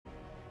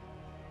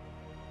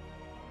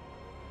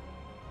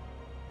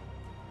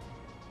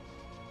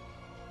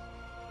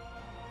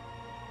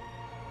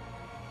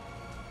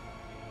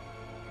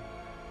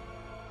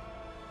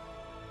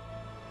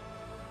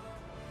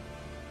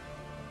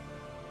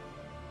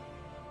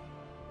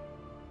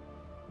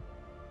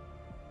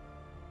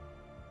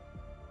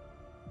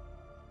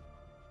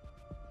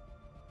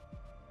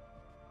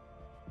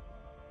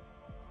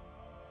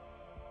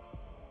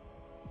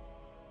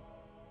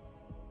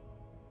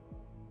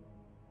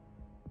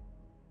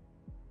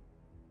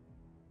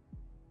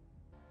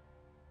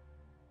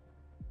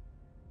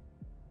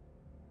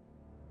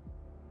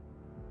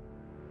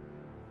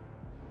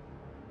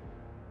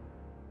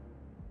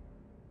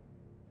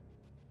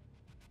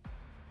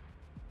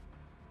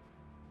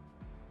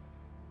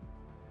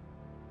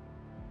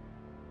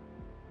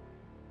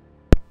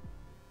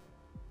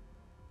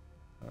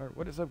Alright,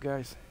 what is up,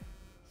 guys?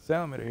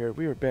 Salamander here.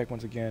 We are back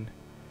once again,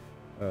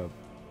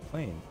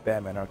 playing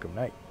Batman Arkham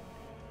Knight.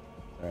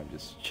 I'm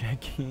just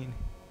checking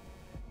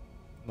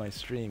my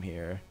stream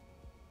here,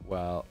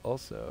 while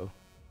also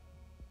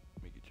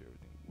making sure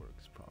everything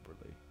works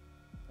properly.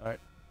 Alright.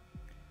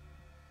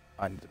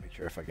 I need to make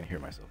sure if I can hear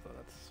myself, though.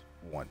 That's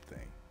one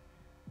thing.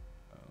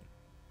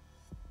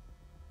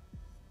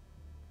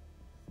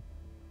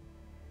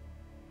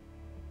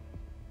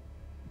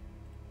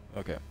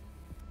 Okay.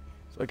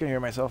 So I can hear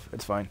myself.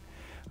 It's fine.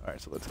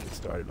 Alright, so let's get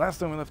started. Last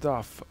time we left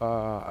off,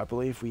 I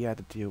believe we had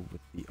to deal with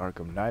the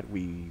Arkham Knight.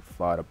 We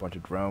fought a bunch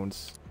of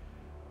drones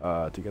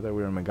together.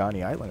 We were on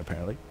Magani Island,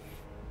 apparently.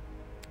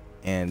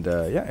 And,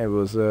 yeah, it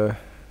was a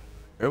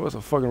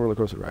fucking roller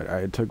coaster ride.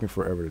 It took me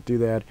forever to do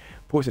that.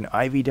 Poison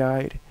Ivy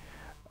died.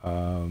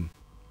 You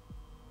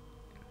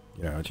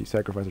know, she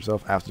sacrificed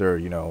herself after,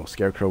 you know,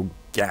 Scarecrow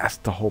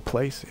gassed the whole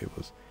place. It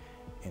was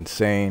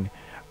insane.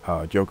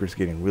 Joker's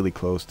getting really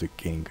close to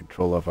gaining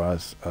control of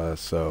us,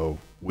 so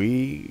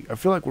I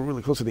feel like we're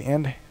really close to the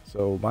end.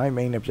 So my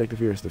main objective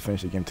here is to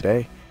finish the game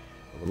today.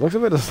 The looks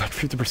of it is like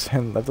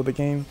 50% left of the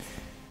game,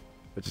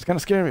 which is kind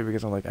of scary me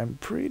because I'm like, I'm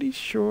pretty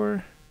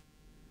freaking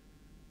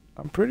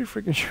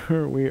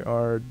sure we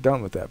are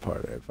done with that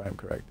part, if I'm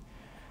correct.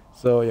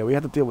 So yeah, we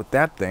had to deal with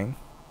that thing.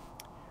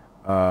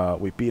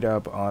 We beat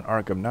up on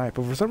Arkham Knight,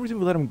 but for some reason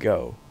we let him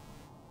go.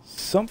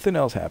 Something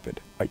else happened.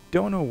 I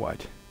don't know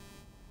what.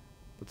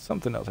 But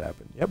something else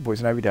happened. Yep,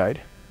 Poison Ivy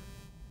died.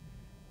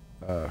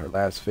 Her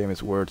last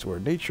famous words were,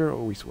 "Nature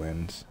always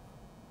wins."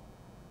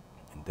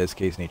 In this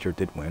case, nature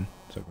did win.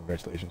 So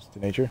congratulations to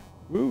nature.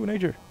 Woo,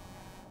 nature!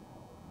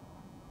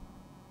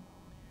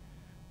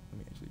 Let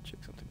me actually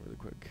check something really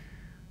quick.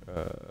 I'm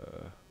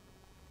gonna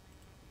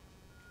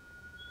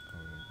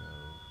go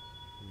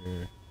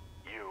here.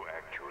 You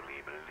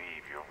actually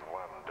believe you've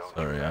won, don't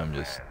Sorry, you, I'm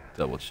just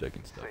double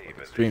checking stuff. Like,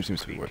 the stream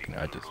seems to be working.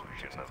 I just want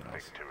to check something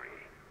else.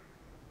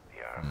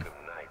 Let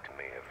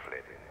me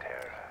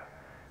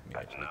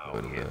actually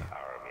go to the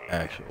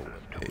actual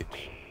web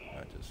page,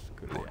 not just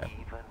go to the app.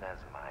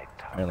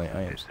 Apparently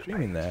I am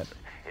streaming that.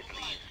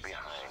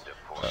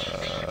 That's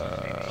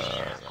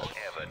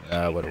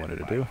not what I wanted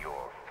to do.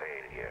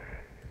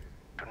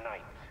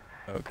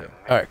 Okay.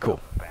 Alright,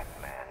 cool.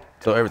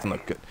 So everything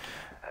looked good.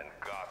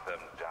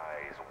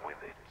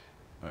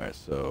 Alright,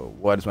 so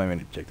what is my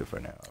main objective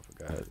right now? I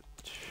forgot.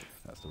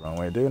 That's the wrong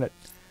way of doing it.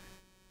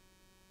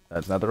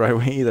 That's not the right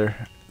way either.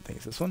 I think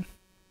it's this one.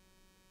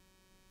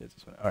 It's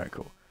this one. Alright,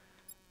 cool.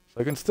 So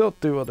I can still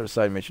do other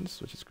side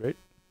missions, which is great.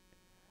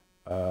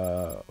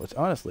 Which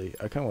honestly,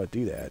 I kind of want to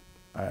do that.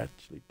 I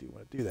actually do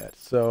want to do that.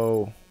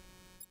 So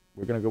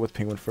we're gonna go with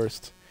Penguin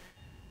first.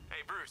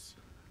 Hey Bruce,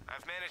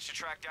 I've managed to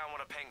track down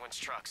one of Penguin's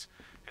trucks.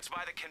 It's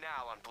by the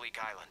canal on Bleak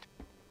Island.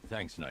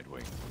 Thanks,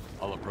 Nightwing.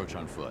 I'll approach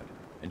on foot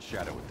and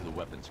shadow it to the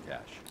weapons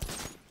cache.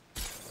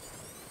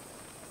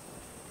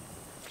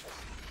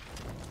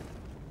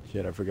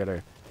 Shit, I forgot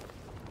to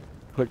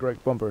click right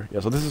bumper.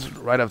 Yeah, so this is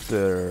right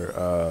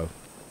after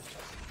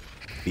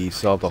we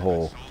solved the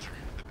whole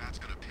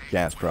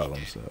gas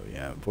problem. So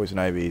yeah, Poison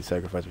Ivy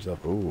sacrificed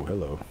herself. Ooh,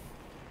 hello.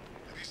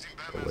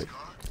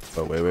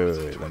 Oh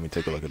wait. Let me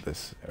take a look at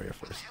this area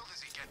first.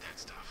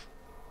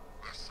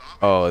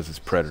 Oh, this is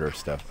Predator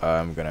stuff.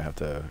 I'm gonna have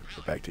to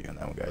get back to you on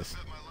that one, guys.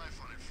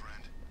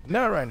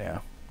 Not right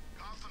now.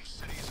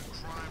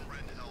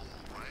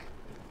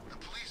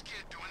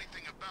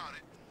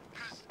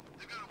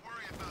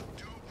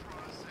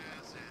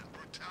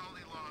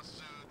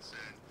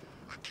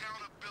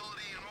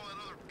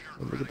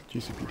 Look at the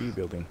GCPD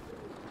building.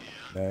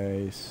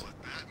 Nice.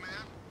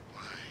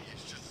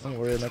 Don't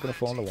worry, I'm not gonna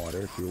fall in the water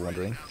if you were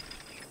wondering.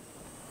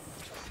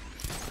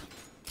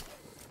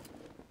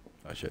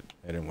 Oh shit,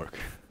 it didn't work.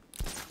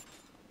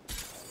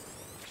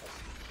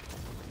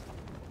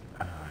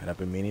 And I've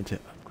been meaning to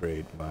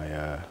upgrade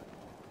my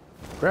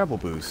grapple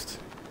boost.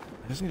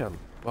 I just need a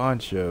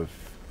bunch of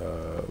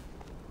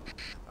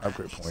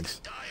upgrade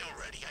points.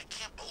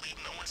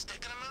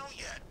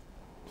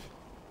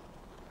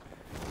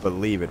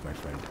 Believe it, my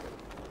friend.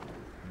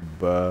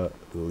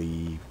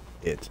 Believe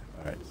it.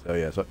 Alright, so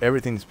yeah, so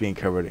everything's being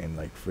covered in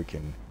like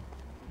freaking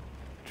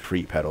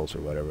tree petals or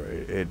whatever.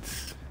 It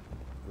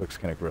looks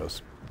kind of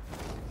gross.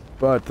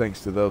 But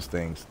thanks to those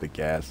things, the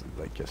gas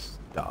like just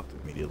stopped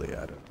immediately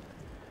out of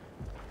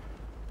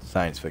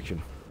science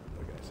fiction.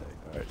 What can I say?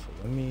 Alright, so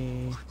let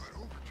me...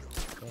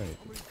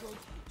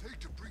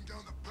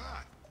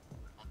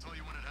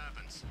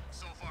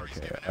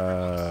 Okay,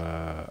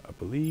 I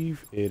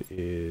believe it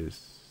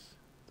is...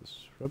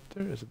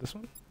 Disruptor? Is it this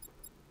one?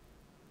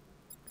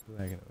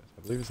 I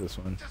believe it's this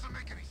one. Doesn't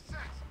make any sense.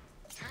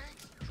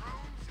 Tanks,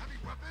 drones, heavy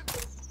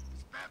weapons. Is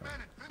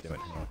Batman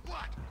invincible or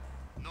what?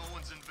 No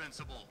one's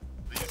invincible.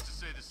 They used to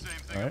say the same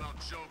thing about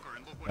Joker,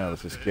 and look what now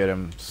let's just get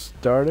him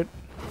started.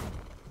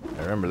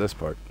 I remember this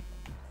part.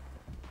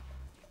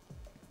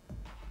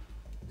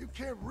 You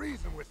can't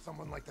reason with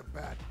someone like the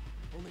Bat.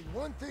 Only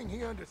one thing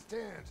he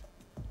understands.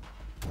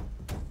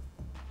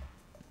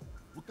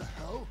 What the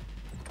hell?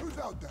 Who's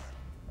out there?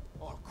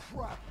 Oh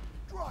crap!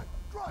 Drive!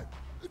 Drive!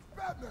 It's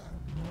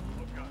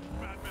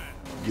Batman!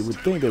 You would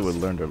think they would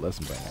learn their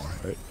lesson by now,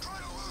 right? Try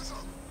to lose him.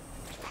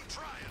 I'm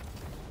trying.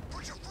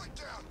 Put your foot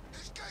down.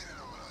 He's gaining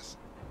on us.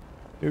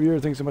 New viewer,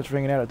 thanks so much for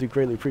hanging out. I do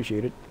greatly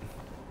appreciate it.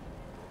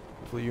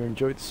 Hopefully you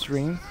enjoyed the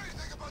stream.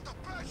 Anything about the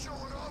bat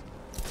showing up?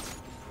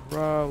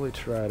 Probably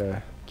try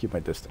to keep my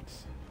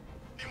distance.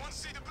 You want to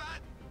see the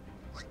bat?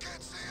 I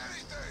can't see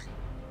anything.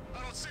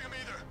 I don't see him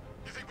either.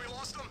 You think we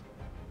lost him?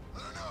 I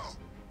don't know.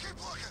 Keep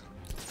looking.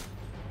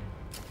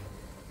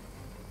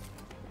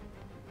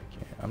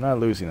 Okay, I'm not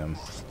losing them.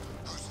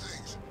 Those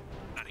things.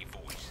 Bloody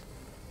voice.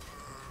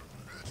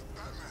 It's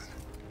Batman.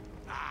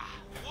 Ah,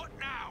 what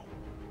now?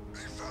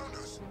 He found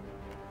us.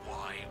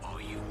 Why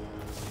are you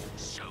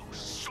so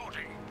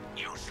sodding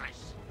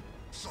useless?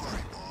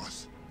 Sorry,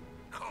 boss.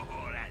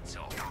 Oh, that's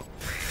all. Not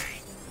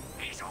really.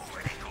 He's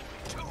already got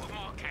 2 of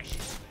my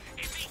caches.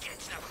 If he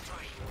gets number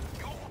 3,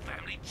 your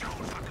family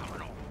jewels are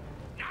coming off.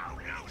 Now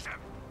lose him.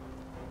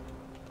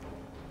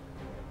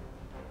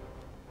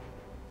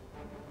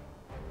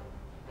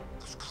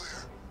 It's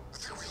clear. I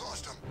think we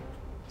lost him.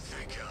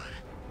 Thank God.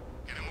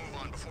 Get a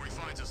move on before he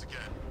finds us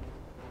again.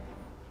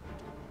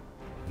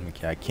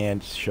 Okay, I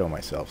can't show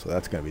myself, so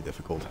that's gonna be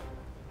difficult.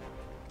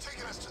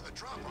 Taking us to the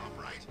drop-off,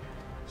 right?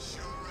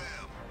 Sure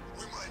am.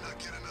 We might not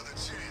get another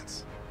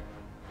chance.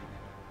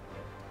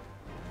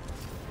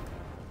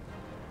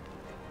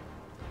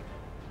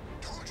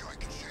 Told you I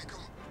could shake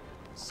him.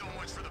 So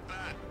much for the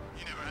bat.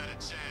 You never had a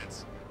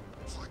chance.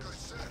 It's like I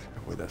said.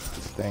 Wait, that's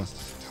this thing. Lost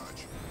his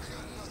touch. We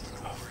got nothing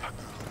to worry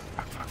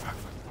about.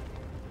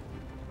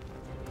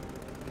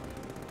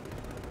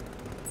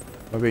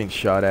 I'm being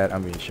shot at.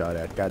 I'm being shot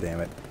at. God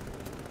damn it.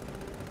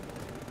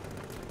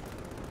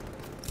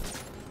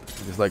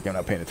 Just like I'm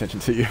not paying attention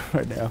to you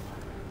right now.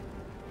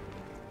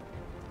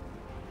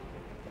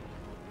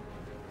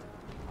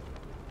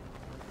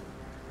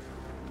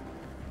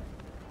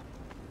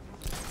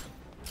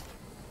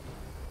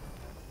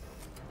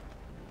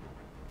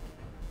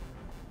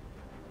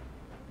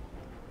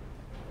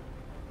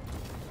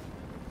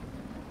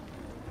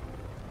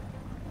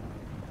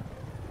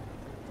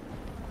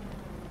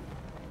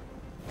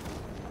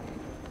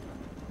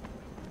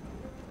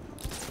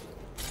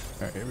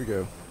 Alright, here we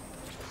go.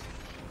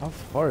 How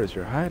far is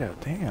your hideout?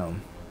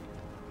 Damn.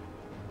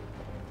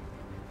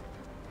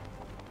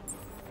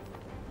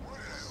 Why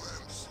did I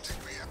let him stick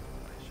me up?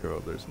 Sure,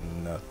 there's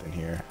nothing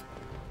here.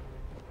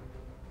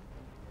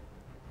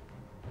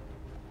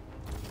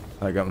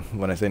 Like,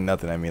 when I say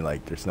nothing, I mean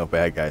like there's no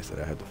bad guys that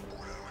I have to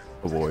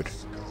avoid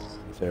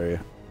this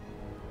area.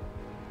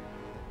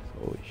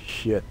 Holy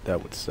shit,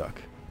 that would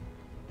suck.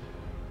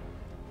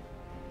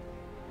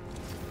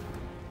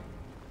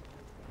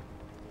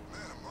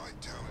 Man of my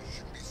talent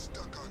shouldn't be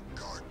stuck on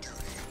guard duty.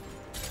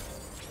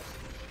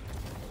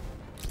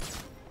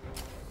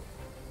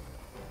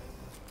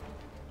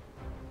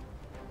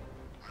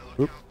 I look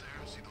Oop. out there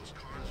and see those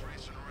cars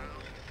racing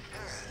around.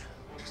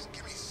 Just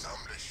give me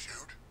something to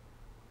shoot.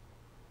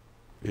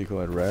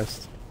 Vehicle at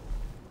rest.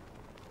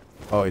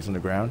 Oh, he's on the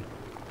ground.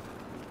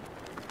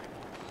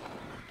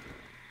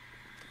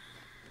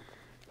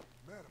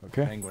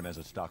 Okay. Penguin has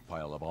a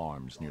stockpile of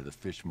arms near the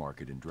fish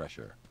market in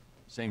Drescher.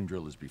 Same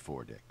drill as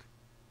before, Dick.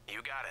 You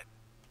got it.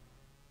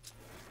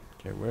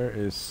 Okay, where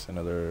is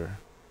another...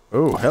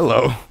 Oh,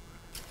 hello!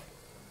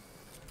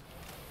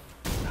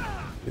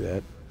 See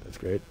that? That's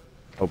great.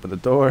 Open the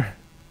door.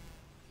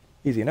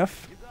 Easy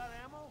enough. You got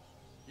ammo?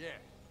 Yeah.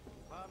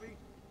 Bobby?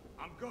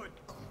 I'm good.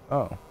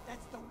 Oh.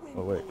 That's the wind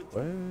Oh, wait. blowing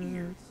through What?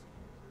 your ears.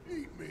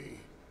 Eat me.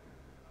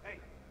 Hey,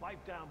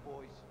 pipe down,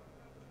 boys.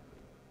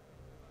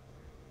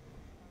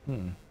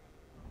 Hmm.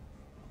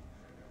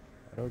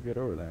 How do I get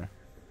over there?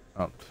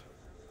 Oh,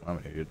 I'm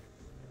an idiot.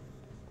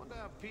 Wonder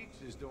how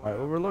Pete's is doing. I out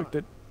overlooked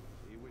front.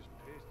 it. He was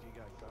pissed he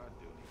got guard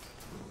duty.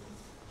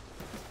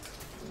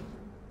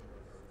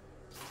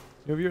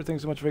 New viewer,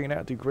 thanks so much for hanging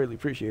out. Do greatly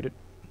appreciate it.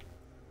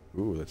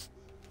 Ooh, let's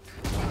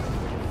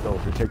go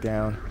for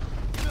takedown.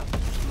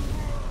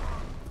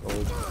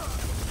 Hold.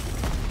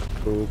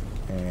 Boop.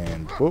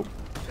 And boop.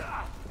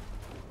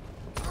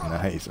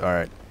 Nice.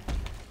 Alright.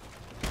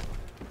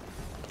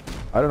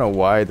 I don't know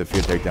why the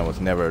fear takedown was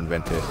never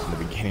invented in the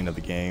beginning of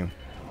the game.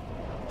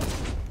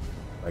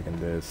 Like in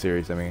the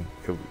series, I mean,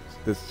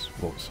 this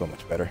was so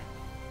much better.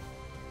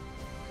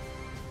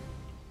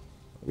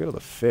 Look at all the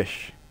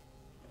fish.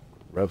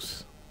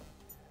 Gross.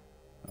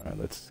 Alright,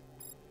 let's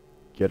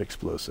get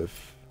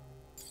explosive.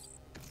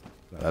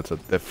 No, that's a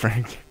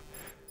different.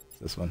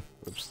 This one.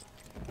 Oops.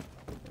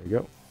 There we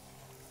go.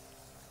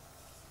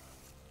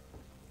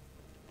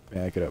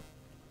 Back it up.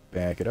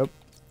 Back it up.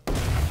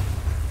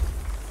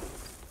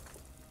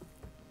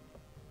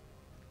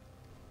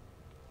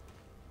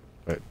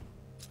 Wait.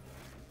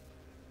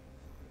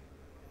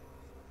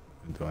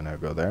 Do I now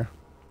go there?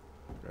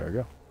 There we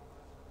go.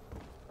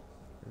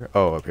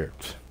 Oh, up here.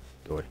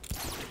 Doy.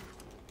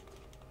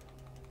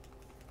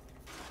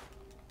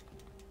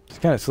 It's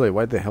kind of silly.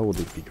 Why the hell would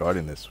they be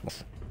guarding this one?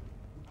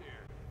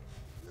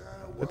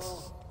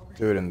 Let's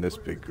do it in this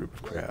big group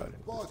of crowd.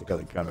 Let's take out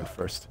the gunman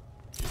first.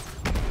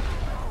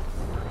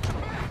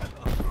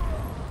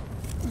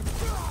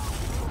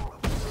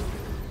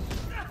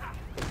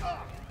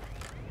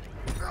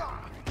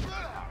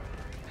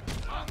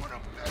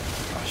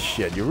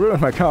 shit, you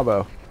ruined my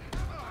combo.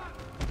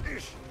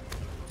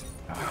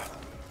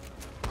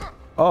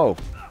 Oh,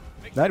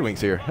 Nightwing's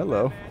here.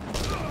 Hello.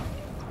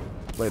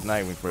 Played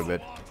Nightwing for a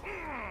bit.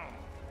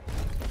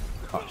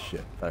 Oh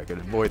shit, thought I could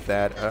avoid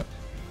that.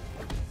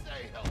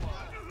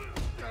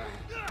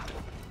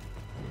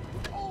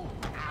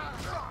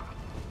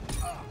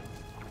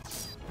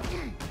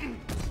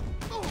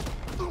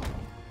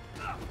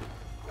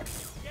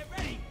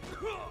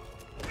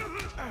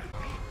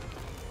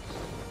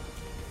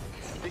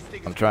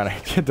 I'm trying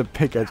to get the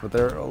pickaxe, but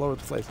they're all over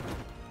the place.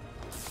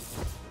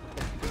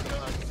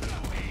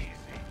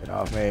 Get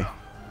off me.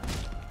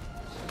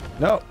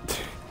 No.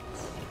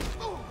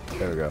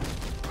 There we go.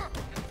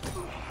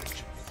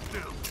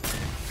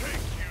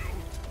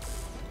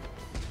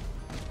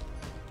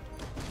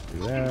 Do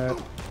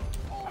that.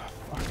 Oh,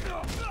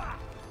 fuck.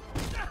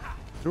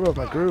 Threw up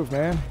my groove,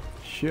 man.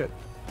 Shit.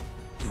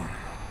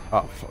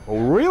 Oh, oh,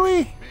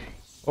 really?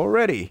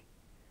 Already?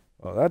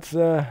 Well, that's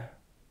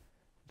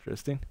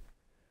interesting.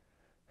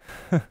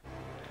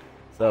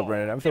 What's up,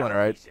 Brandon? I'm feeling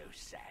alright. So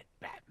sad,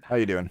 Batman. How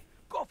you doing?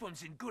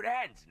 Gotham's in good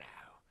hands now.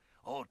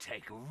 I'll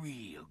take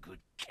real good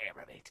care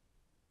of it.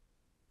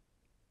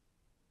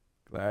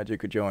 Glad you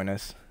could join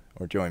us.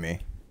 Or join me.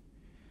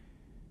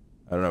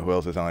 I don't know who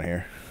else is on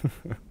here.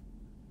 But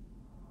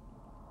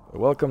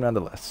welcome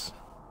nonetheless.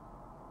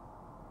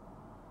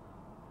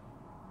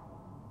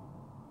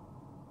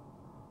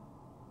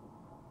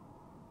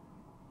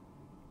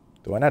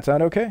 Do I not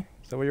sound okay?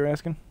 Is that what you're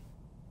asking?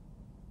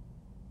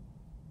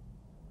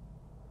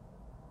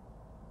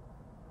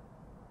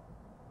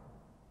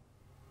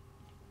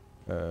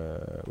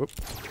 Whoop.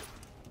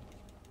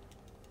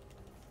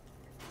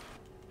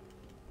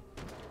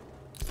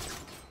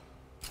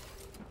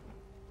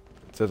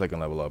 It says I can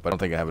level up. I don't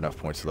think I have enough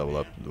points to level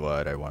up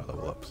what I want to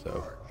level up,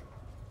 so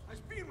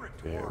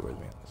bear with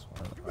me on this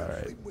one.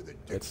 Alright,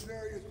 let's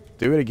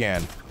do it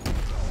again.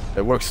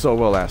 It worked so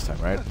well last time,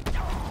 right?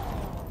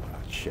 Oh,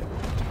 shit.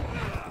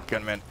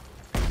 Gunman.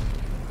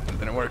 It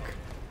didn't work.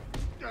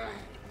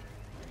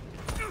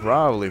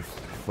 Probably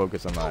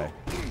focus on my...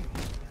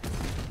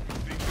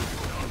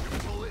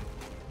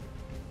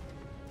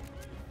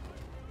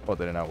 Oh,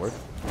 did it not work?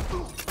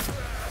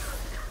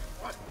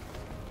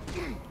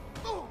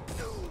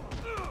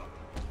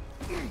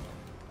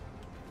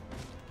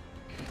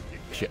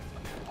 Shit.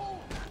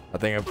 I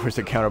think I pushed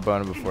the counter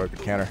button before I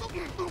could counter.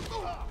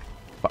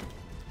 Fuck.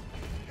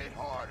 Hit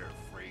harder,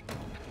 freak.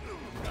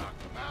 Knock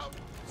him out.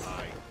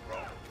 I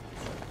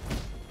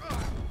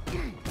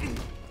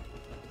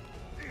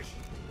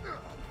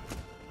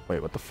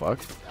Wait, what the fuck?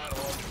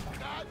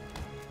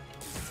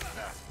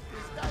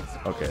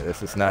 Okay,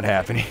 this is not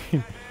happening.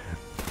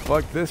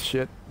 Fuck this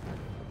shit.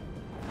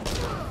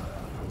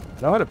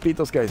 I know how to beat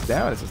those guys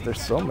down. It's just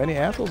there's so many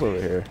assholes over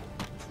here.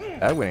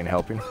 That one ain't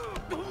helping.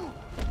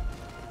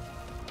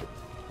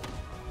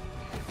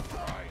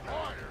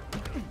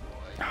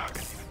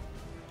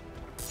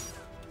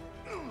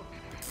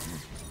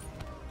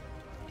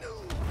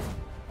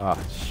 Ah,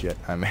 oh, shit.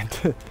 I meant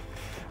to...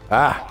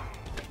 Ah!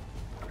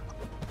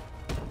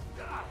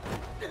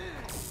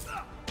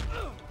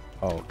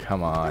 Oh,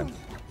 come on.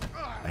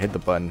 I hit the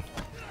button.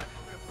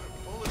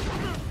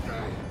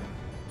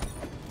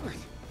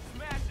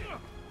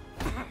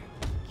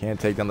 Can't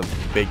take down the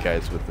big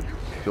guys with the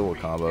dual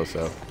combo,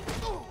 so...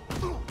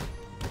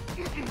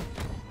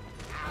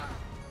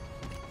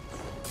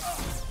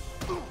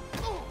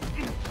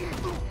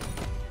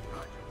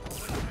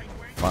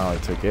 Finally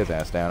took his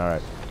ass down.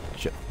 Alright.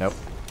 Shit. Nope.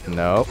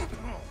 Nope.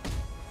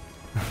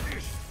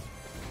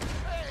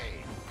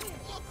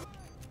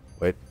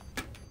 Wait.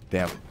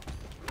 Damn.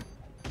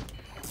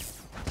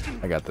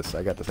 I got this.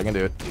 I got this. I can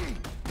do it.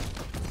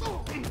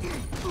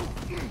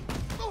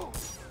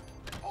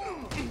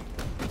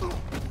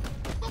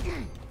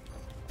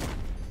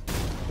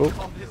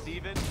 Oh.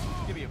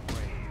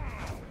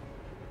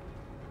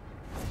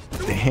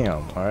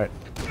 Damn. All right.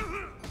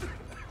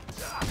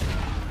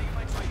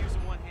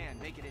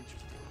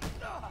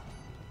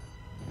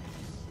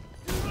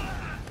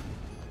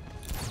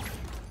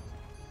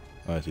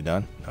 Oh, is he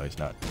done? No, he's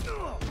not.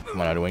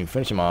 Come on, Nightwing,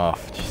 finish him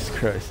off. Jesus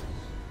Christ.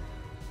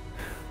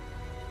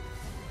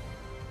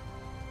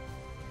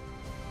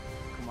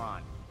 Come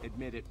on,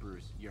 admit it,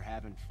 Bruce. You're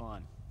having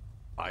fun.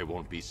 I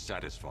won't be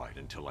satisfied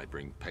until I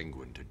bring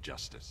Penguin to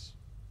justice.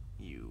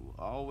 You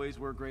always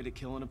were great at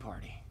killing a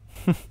party.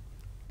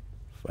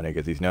 Funny,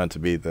 because he's known to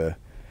be the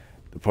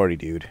party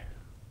dude.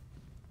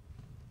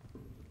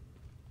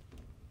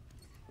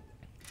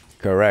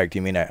 Correct.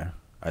 You mean I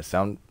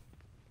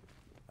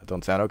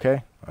don't sound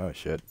okay? Oh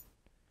shit.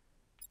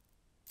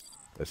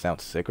 That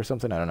sounds sick or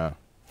something? I don't know.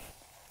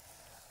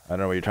 I don't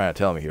know what you're trying to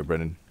tell me here,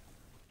 Brendan.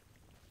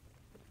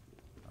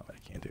 Oh, I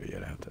can't do it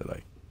yet. I have to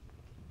like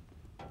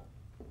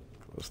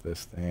close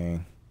this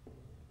thing.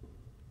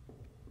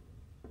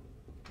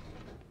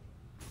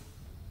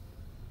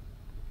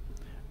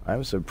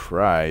 I'm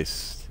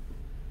surprised.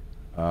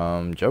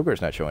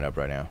 Joker's not showing up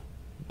right now.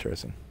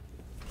 Interesting.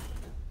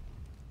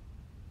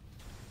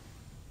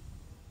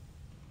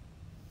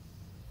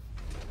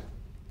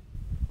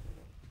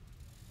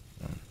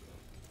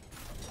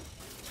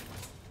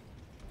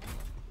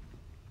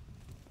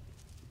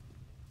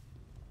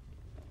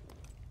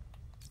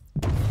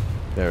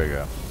 There we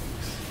go.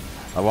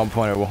 At one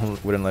point,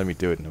 it wouldn't let me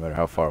do it, no matter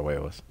how far away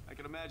it was. I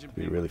can imagine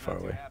Be people really not far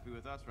too away. happy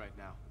with us right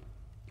now.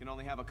 Can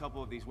only have a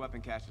couple of these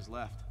weapon caches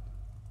left.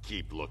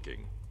 Keep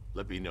looking.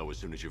 Let me know as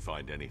soon as you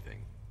find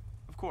anything.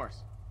 Of course.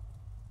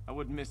 I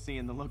wouldn't miss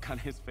seeing the look on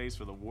his face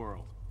for the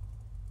world.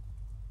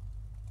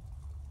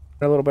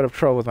 Got a little bit of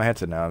trouble with my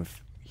headset now. I'm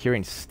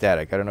hearing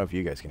static. I don't know if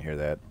you guys can hear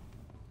that.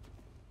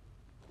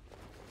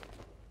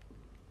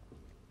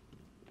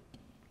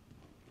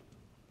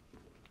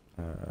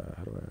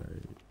 How do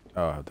I...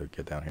 Oh, I have to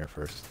get down here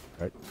first.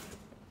 Right.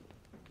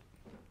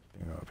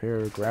 Go up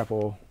here,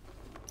 grapple.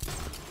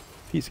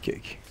 Piece of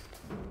cake.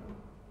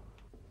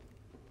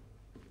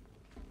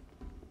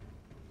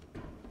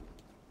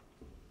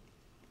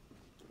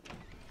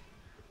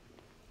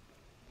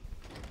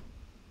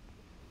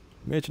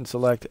 Mission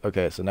select.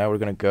 Okay, so now we're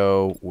gonna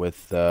go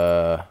with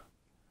not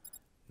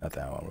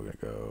that one. We're gonna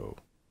go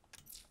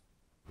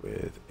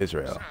with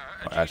Israel.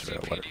 Or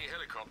Israel, whatever.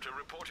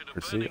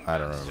 Or see, I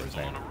don't remember his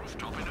name.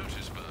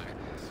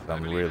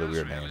 Some really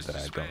weird name that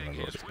I don't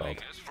remember what it's called.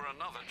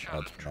 How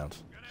it's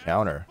pronounced.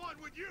 Counter.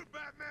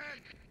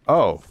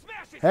 Oh,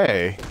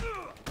 hey.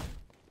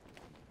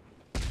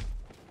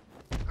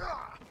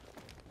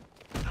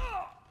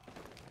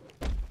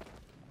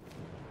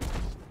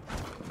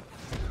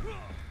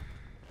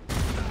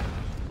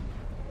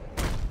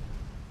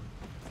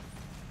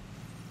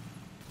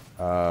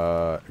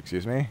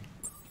 Excuse me?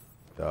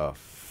 The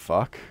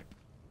fuck?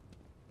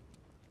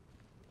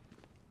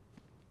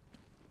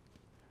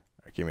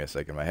 Alright, give me a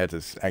second. My head's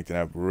is acting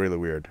up really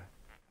weird.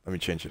 Let me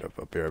change it up.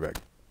 I'll be right back.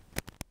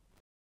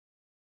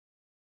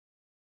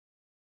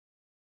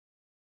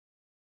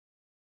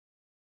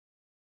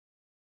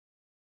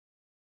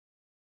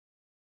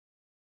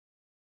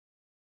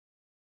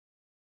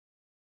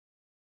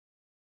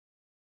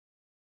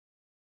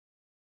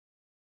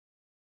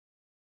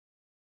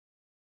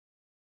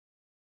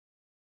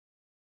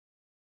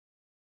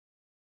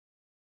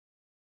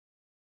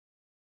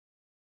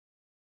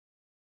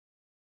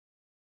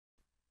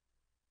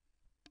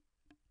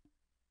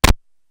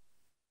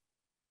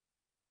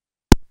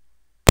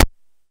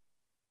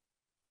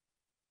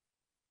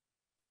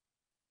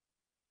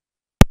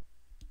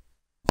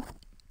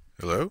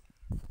 Hello?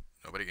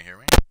 Nobody can hear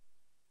me?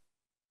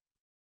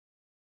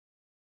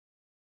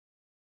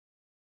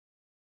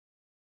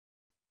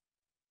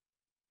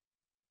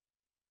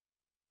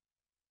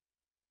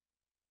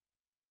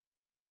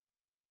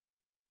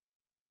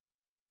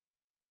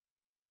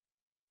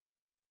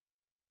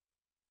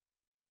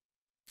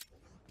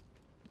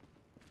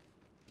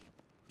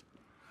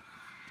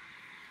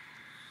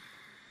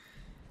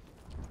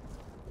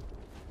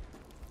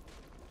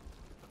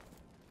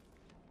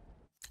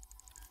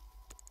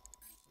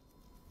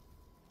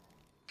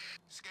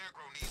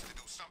 Scarecrow needs to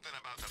do something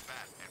about the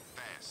bat, and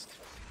fast.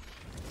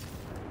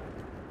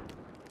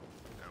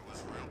 That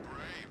was real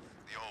brave.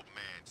 The old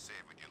man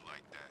saving you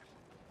like that.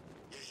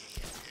 Yeah.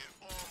 It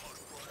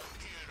almost brought a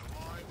tear to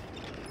mine.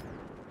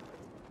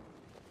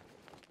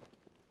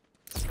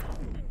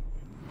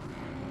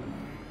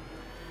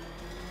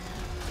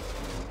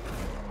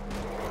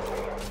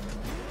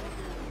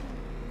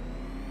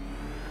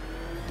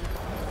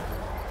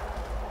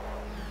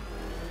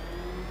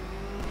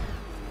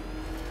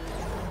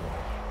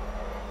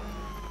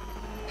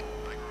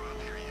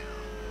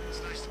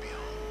 It's nice to be home.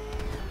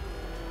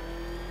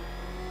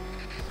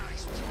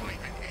 Nice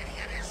driving,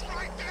 idiot. It's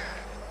right there.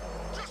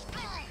 Just go.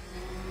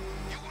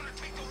 You want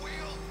to take the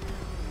wheel?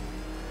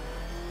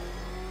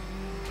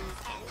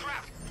 Oh,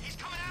 crap. He's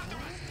coming after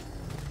us.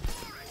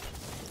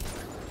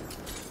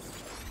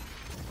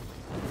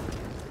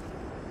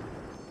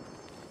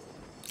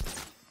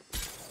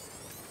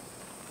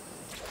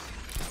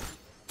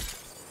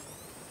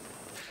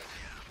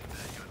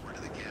 Yeah, you got rid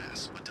of the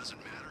gas, but doesn't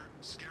matter.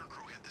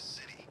 Scarecrow hit the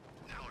city.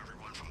 Now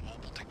everyone from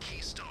Opal to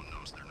Keystone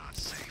knows they're not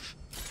safe.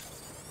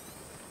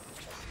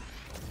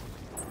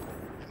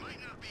 You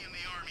might not be in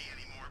the army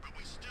anymore, but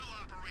we still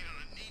operate on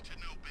a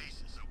need-to-know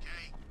basis,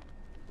 okay?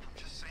 I'm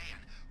just saying,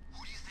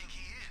 who do you think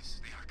he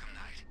is, the Arkham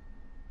Knight?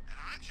 And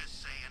I'm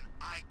just saying,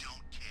 I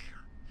don't care.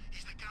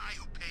 He's the guy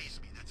who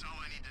pays me, that's all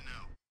I need to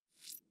know.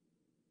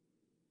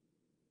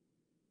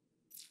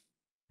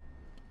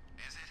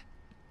 Is it?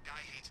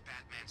 Guy hates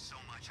Batman so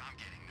much, I'm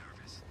getting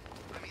nervous.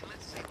 I mean,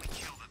 let's say we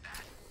kill the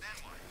Bat, then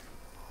what?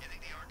 You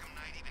think the Arkham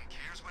Knight even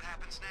cares what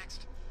happens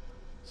next?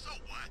 So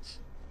what?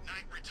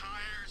 Knight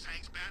retires,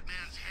 hangs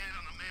Batman's head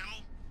on the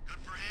mantle?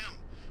 Good for him.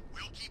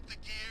 We'll keep the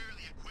gear,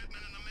 the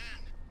equipment, and the men.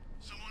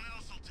 Someone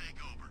else will take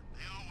over.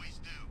 They always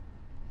do.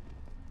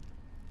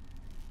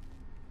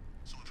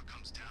 So if it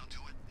comes down to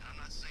it, and I'm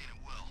not saying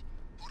it will,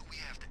 who do we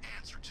have to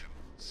answer to?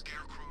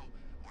 Scarecrow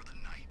or the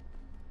Knight?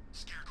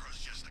 Scarecrow's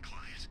just a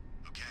client,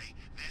 okay?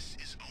 This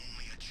is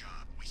only a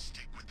job. We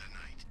stick with the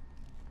Knight.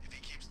 If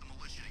he keeps the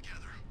militia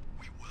together,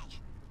 we will.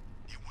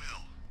 He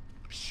will.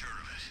 I'm sure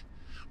of it.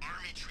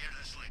 Army treated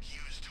us like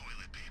used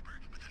toilet paper,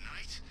 but the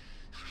Knight,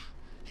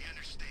 he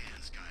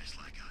understands guys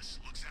like us,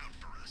 looks out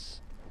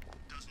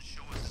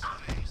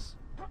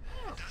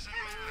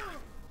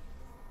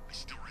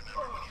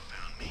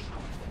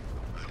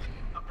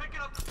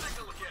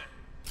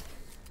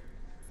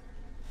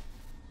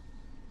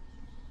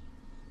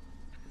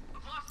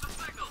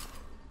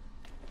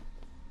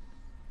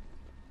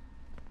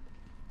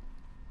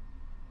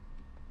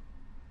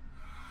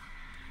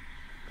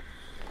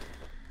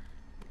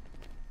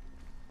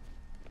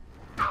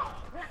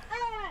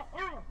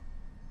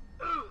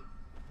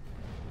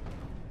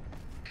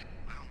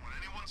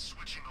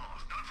switching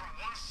off. Not for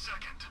 1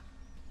 second.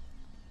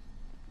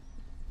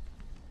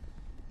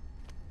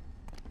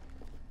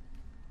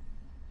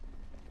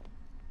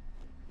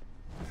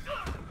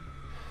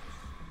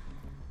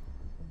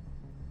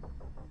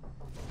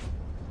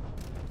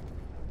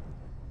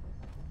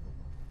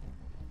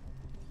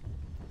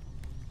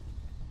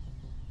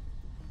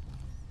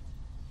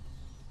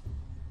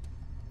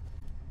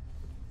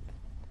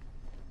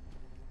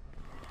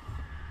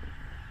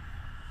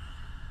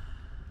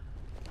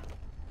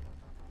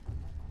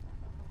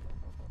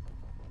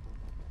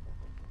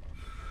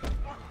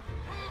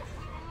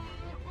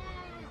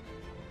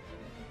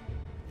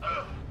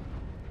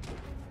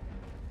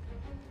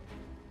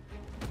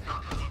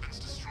 Weapons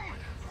destroyed.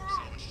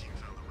 Salvage team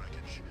found the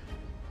wreckage.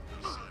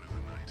 No sign of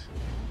the night.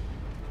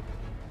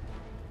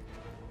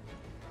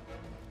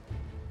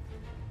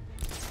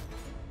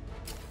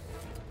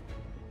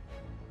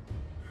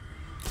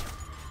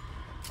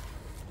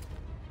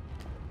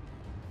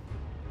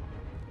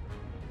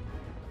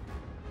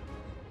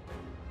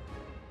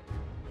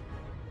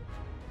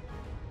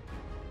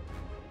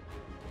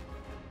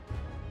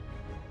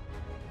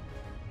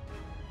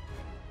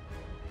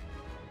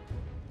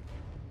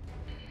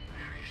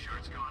 Are you sure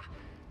it's gone?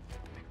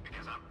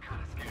 Because I'm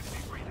kind of scared to be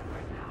breathing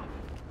right now.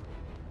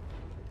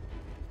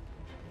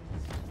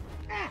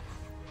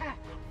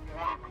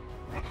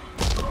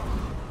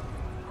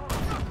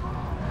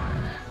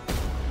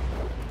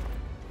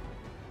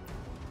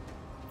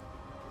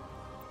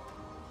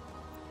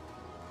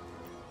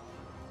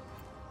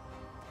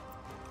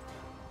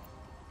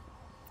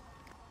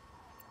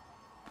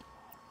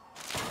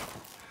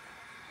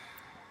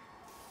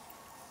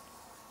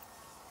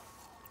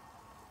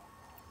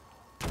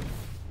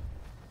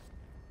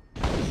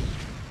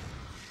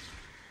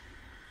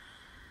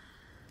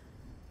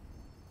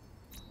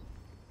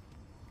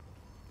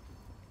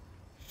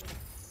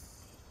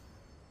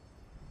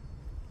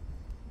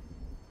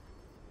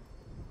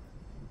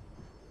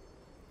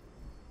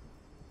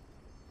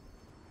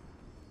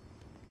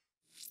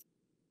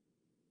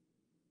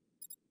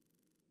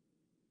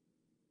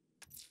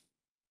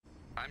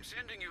 I'm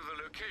sending you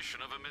the location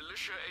of a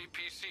militia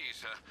APC,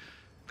 sir.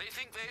 They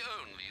think they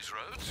own these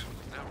roads.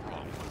 They're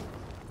wrong.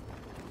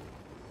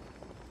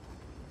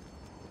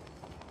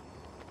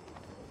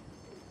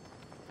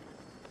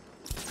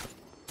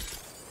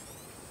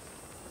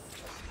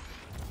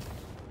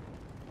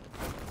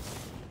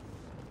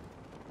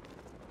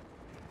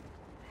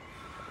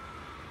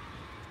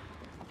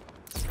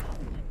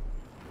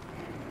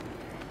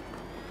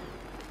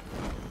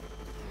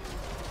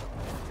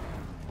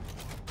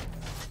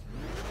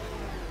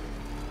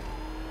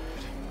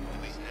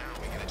 At least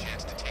now we get a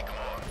chance to take them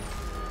on.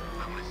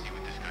 I want to see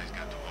what this guy's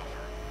got to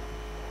offer.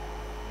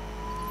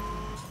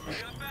 I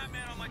got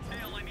Batman on my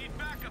tail. I need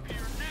backup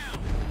here now.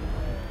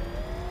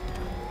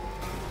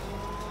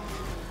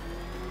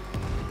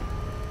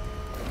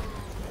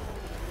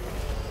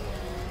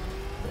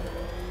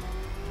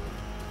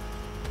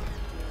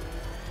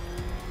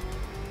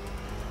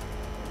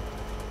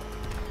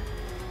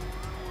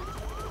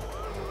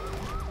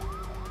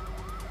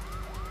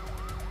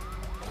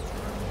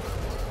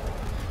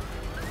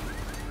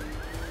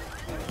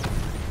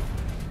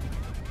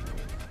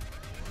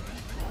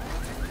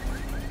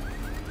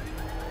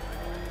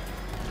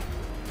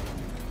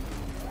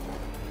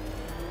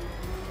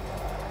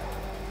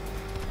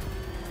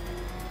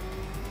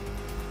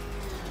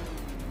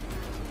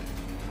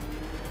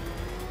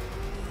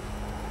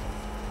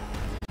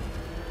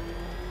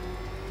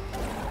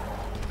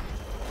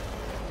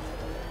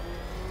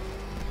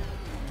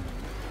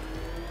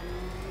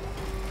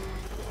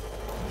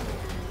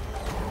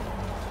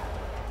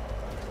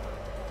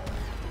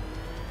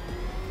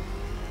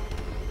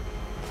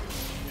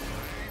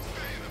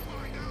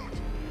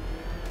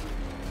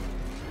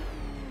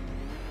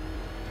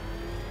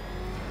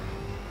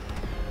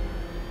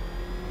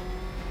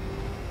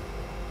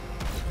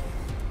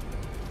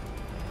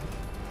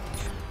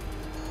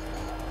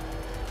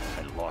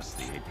 I lost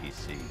the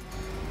APC.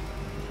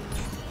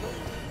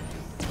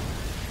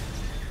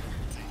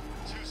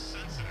 Too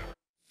sensitive.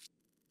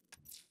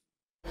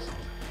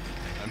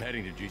 I'm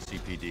heading to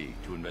GCPD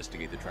to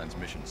investigate the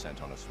transmission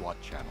sent on a SWAT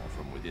channel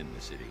from within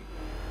the city.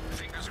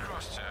 Fingers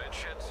crossed, sir. It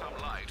sheds some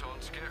light on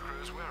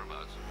Scarecrow's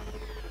whereabouts.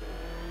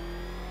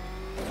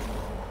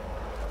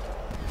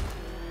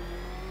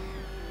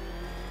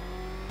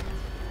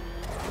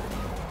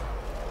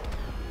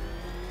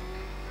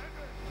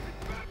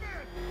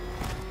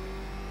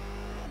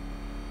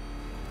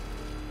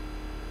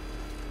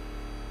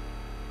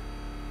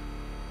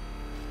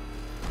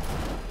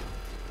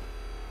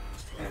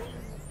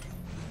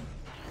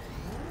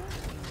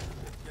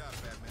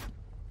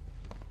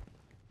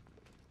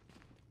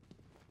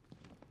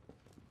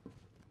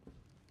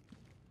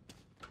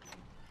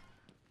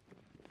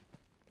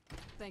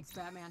 Thanks,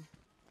 Batman.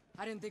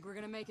 I didn't think we were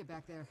gonna make it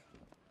back there.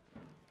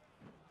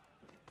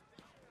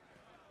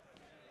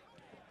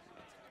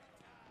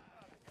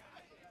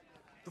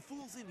 The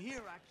fools in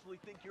here actually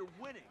think you're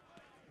winning.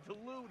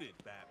 Deluded,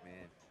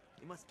 Batman.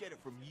 They must get it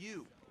from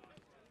you.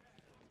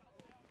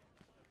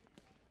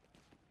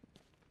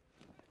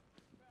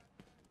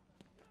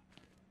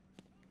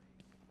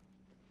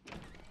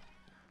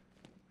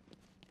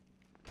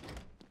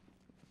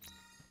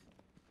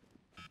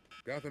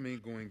 Gotham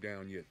ain't going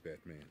down yet,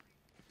 Batman.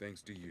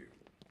 Thanks to you.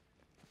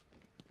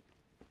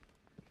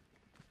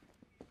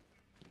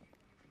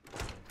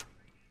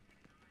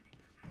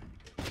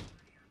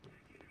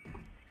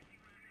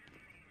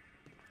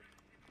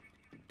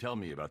 Tell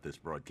me about this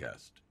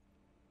broadcast.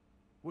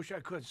 Wish I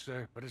could,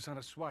 sir, but it's on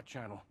a SWAT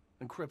channel.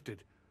 Encrypted.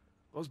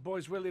 Those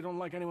boys really don't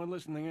like anyone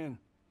listening in.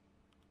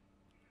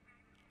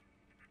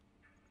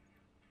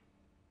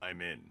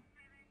 I'm in.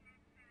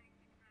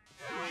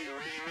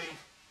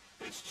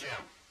 It's Jim.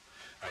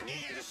 I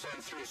need you to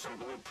send through some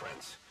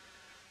blueprints.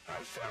 I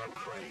found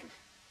Crane,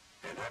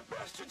 and that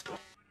bastard's gone.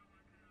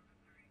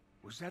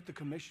 Was that the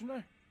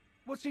commissioner?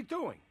 What's he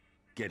doing?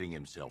 Getting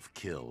himself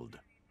killed.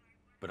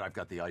 But I've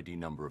got the ID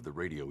number of the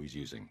radio he's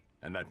using,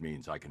 and that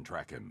means I can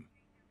track him.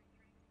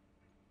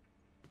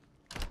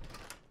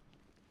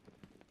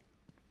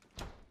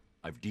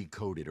 I've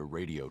decoded a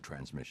radio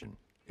transmission.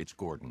 It's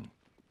Gordon.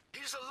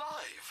 He's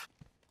alive!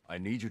 I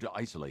need you to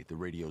isolate the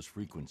radio's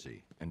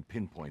frequency and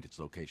pinpoint its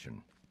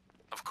location.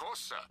 Of course,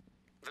 sir.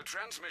 The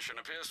transmission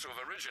appears to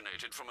have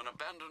originated from an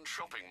abandoned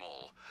shopping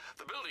mall.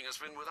 The building has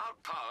been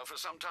without power for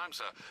some time,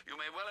 sir. You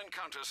may well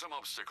encounter some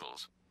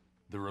obstacles.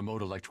 The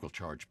remote electrical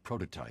charge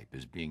prototype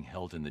is being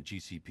held in the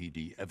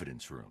GCPD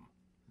evidence room.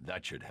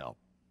 That should help.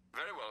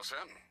 Very well, sir.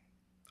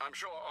 I'm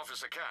sure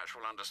Officer Cash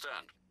will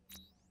understand.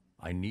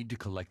 I need to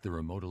collect the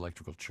remote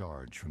electrical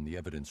charge from the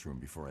evidence room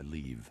before I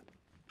leave.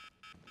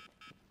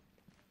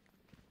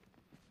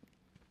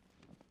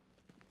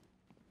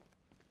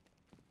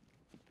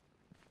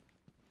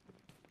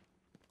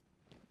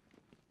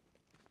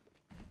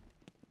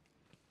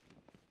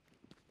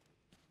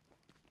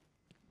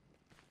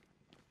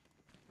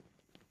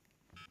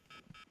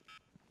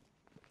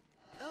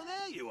 Oh,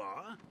 there you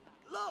are.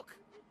 Look,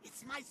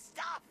 it's my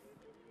stuff.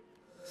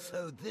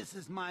 So this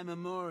is my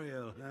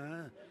memorial,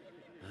 huh?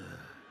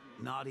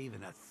 Not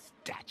even a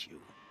statue.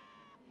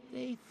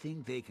 They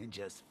think they can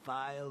just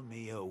file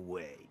me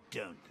away,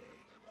 don't they?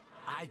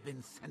 I've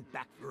been sent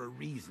back for a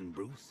reason,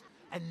 Bruce,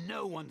 and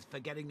no one's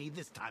forgetting me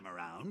this time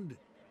around.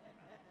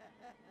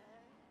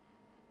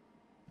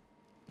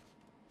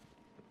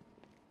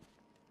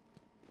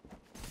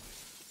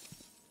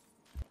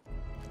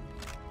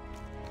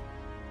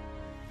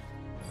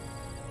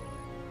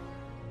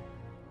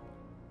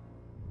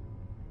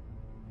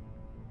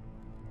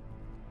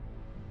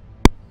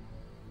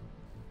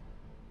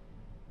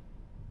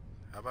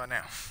 How about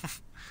now?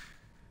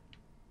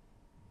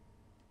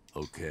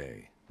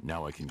 Okay,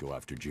 now I can go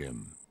after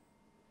Jim.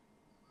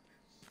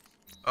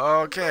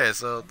 Okay,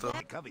 so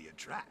Cover your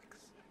tracks.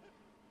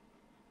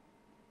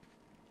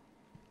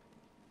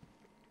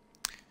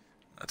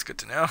 that's good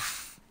to know.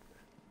 I've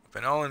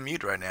been all in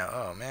mute right now.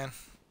 Oh man,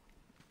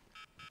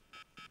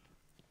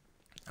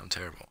 I'm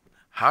terrible.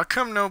 How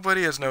come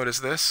nobody has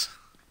noticed this?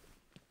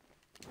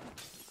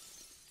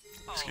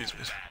 Excuse me.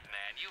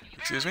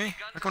 Excuse me?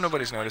 How come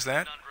nobody's noticed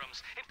that?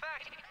 In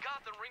fact,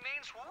 Gotham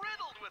remains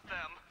riddled with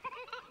them.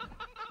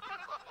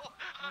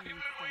 I've been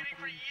waiting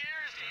for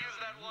years to use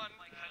that one.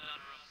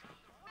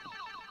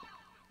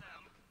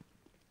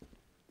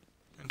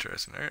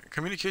 Interesting. All right.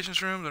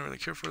 Communications room. Don't really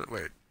care for it.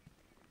 Wait,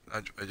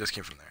 I just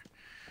came from there.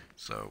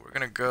 So we're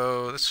gonna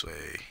go this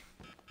way.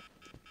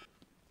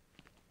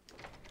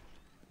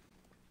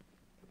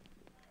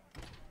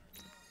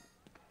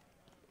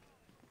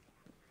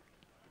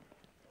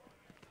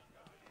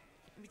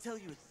 Let me tell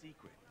you a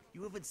secret.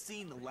 You haven't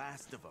seen the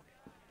last of him.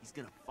 He's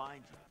gonna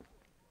find you.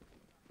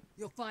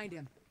 You'll find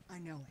him. I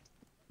know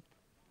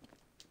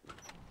it.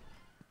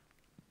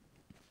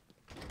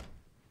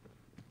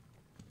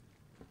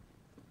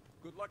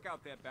 Good luck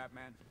out there,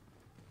 Batman.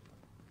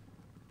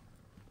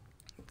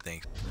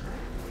 Thanks.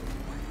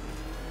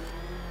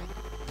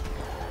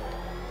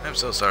 I'm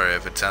so sorry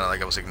if it sounded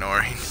like I was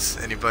ignoring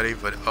anybody,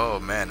 but oh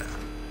man.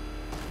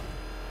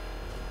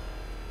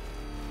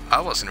 I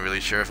wasn't really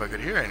sure if I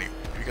could hear if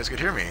you guys could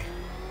hear me.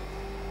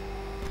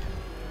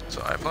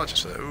 So I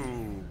apologize for that.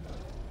 Ooh.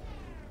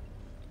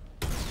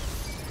 Get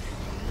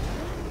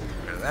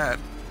rid of that.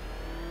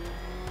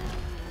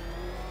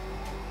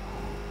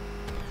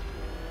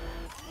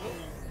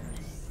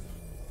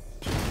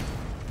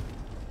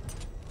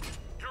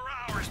 You're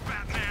ours,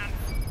 Batman!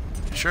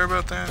 You sure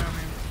about that? I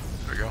mean,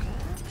 there we go.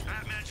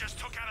 Batman just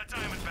took out a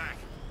Diamondback.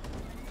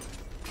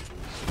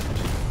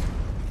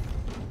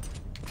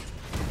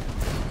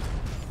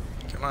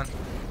 Come on.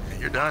 Yeah,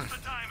 you're done.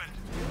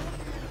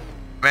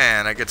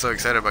 Man, I get so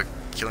excited about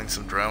killing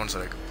some drones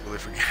that I completely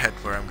forget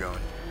where I'm going.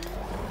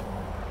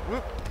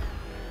 Whoop.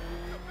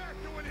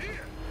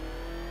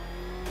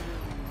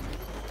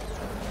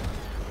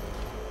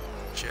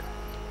 Shit.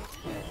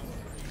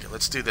 Okay,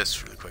 let's do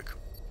this really quick.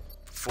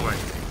 Before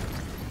anything.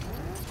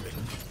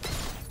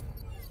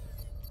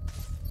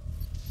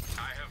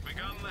 I have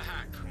begun the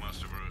hack,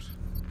 Master Bruce.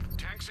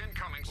 Tanks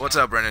incoming. What's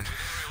up, Brennan?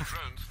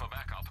 Drones for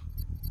backup.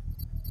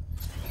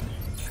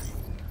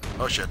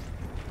 Oh shit.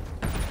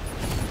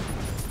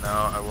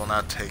 No, I will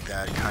not take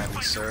that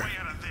kindly, sir.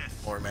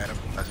 Or madam.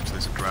 That's actually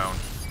a drone.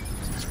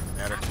 Doesn't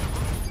matter.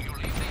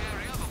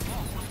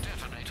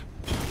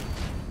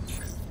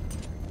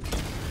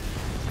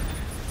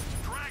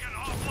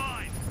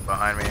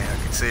 behind me. I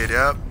can see it.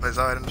 Yep, I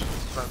saw it.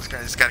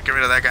 Just gotta get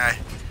rid of that guy.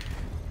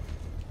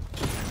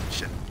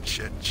 Shit,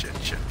 shit, shit,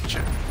 shit,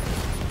 shit.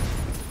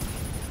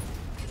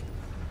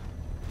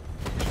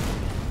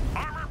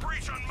 Armor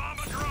breach on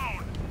Mama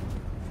drone.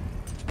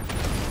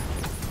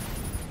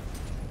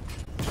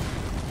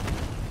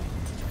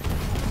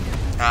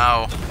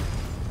 Ow.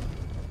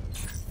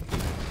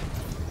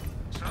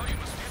 So you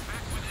must get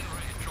back within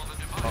range on the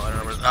device. Oh, I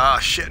remember. Ah,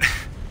 shit.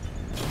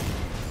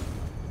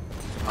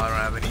 I don't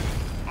have any.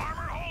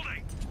 Armor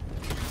holding.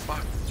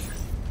 Fuck.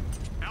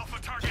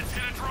 Alpha targets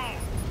hit a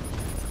drone.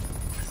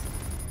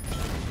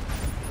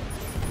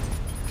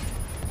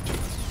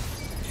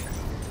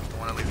 I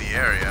want to leave the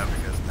area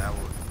because that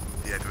will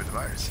deactivate the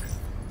virus.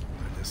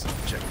 I just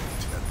check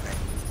into that thing.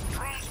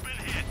 Drone's been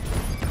hit.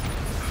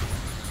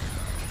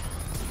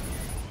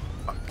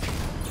 Fuck.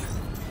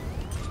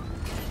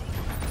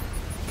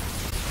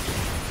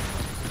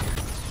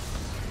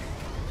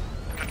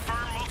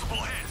 Confirm multiple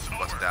hits.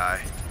 Must Over.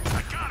 die.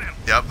 I got him.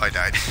 Yep, I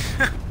died.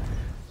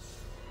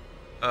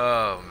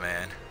 Oh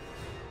man.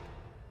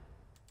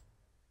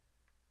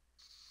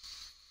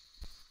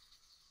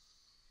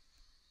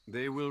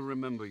 They will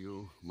remember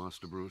you,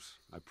 Master Bruce,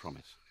 I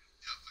promise.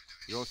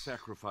 Your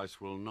sacrifice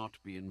will not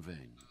be in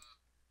vain.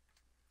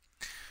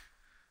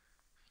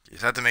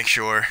 Just have to make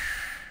sure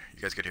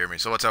you guys could hear me.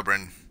 So what's up,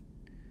 Bryn?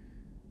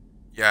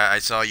 Yeah, I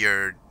saw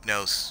your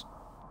nose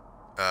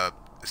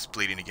is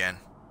bleeding again.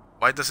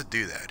 Why does it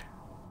do that?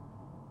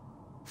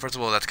 First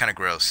of all, that's kind of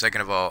gross.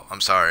 Second of all,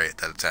 I'm sorry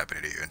that it's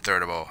happening to you. And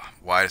third of all,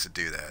 why does it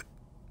do that?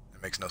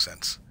 It makes no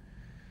sense.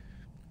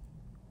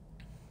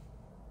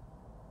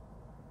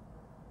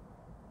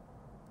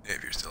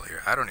 If you're still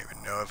here. I don't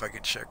even know if I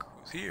can check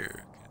who's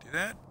here. Can I do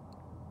that?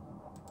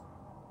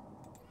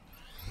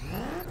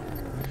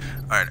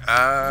 Alright,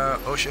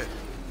 oh shit.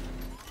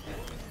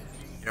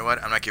 You know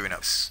what? I'm not giving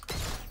up.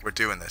 We're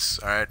doing this,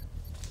 alright?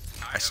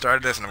 I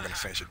started this and I'm gonna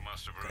finish it. I'm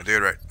gonna do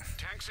it right.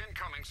 Tanks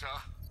incoming, sir.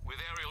 With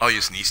aerial Oh,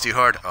 you sneeze too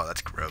hard? Oh,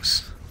 that's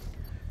gross.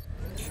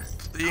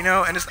 You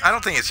know, and I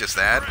don't think it's just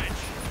that.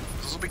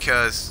 It's also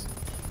because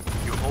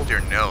you hold your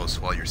nose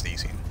while you're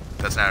sneezing.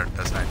 That's not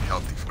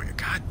healthy for you.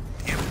 God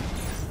damn it.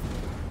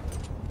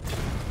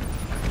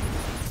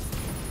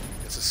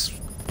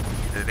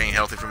 It ain't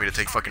healthy for me to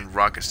take fucking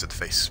rockets to the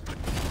face. But...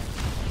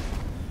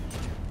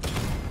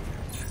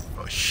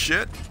 oh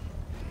shit.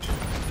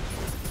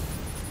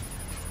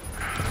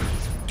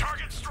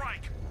 Target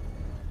strike.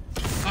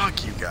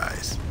 Fuck you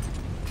guys.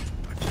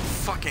 I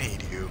fucking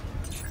hate you.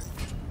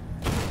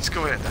 Let's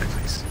go ahead and die,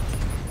 please.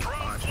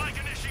 Drone flank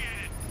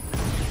initiated.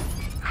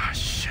 Ah,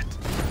 shit.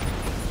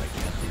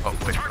 Oh,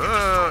 wait.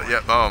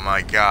 Yep. Oh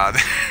my god.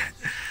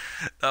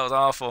 That was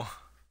awful.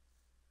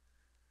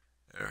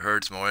 It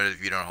hurts more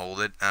if you don't hold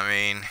it. I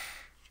mean,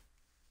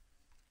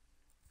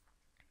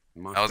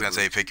 I was gonna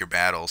say pick your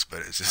battles, but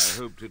it's just.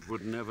 I hoped it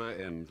would never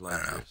end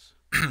like this.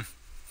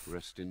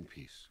 Rest in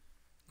peace.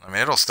 I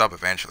mean, it'll stop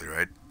eventually,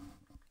 right?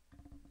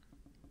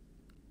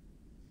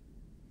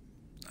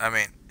 I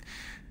mean,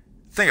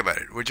 think about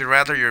it. Would you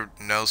rather your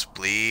nose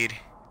bleed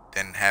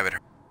than have it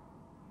hurt?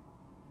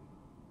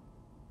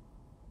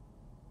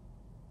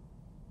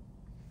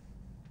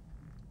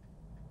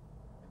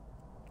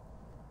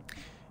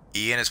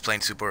 Ian is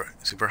playing super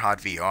hot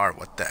VR.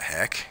 What the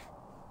heck?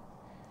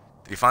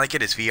 Did he finally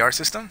get his VR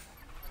system?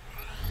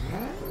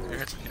 You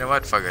know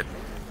what? Fuck it.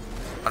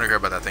 I don't care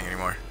about that thing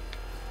anymore.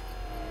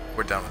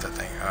 We're done with that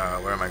thing.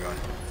 Where am I going?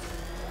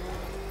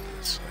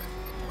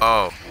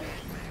 Oh.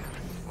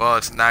 Well,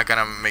 it's not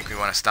gonna make me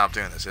want to stop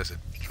doing this, is it?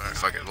 Alright,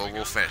 fuck it.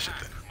 We'll finish it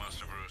then.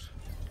 Master Bruce.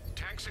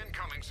 Tanks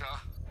incoming, sir.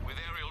 With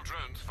aerial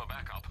drones for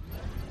backup.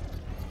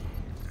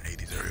 I hate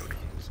these aerial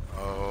drones.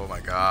 Oh my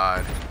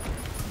god.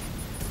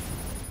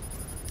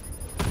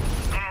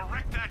 Gonna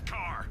wreck that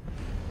car.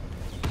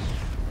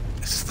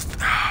 This is the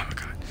oh my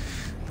god.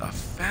 The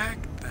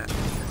fact that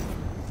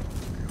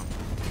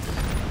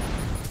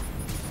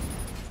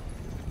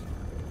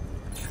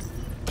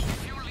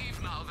If you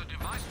leave now, the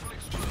device will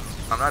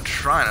explode. I'm not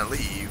trying to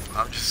leave.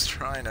 I'm just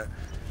trying to.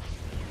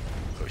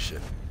 Oh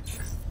shit.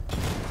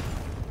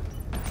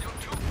 You're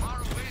too far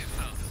away,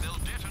 sir. They'll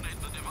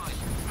detonate the device.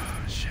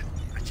 Oh shit.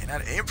 I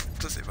cannot aim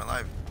to save my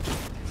life.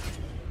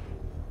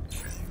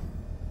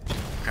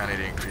 Kinda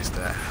need to increase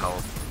the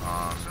health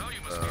on So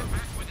you must get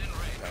back within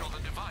range or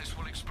the device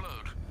will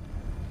explode.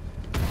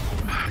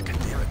 God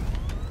damn it.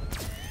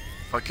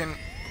 Fucking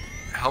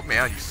help me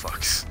out, you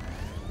fucks.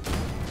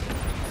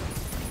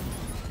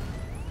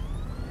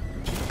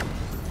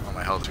 Oh,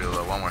 my health's really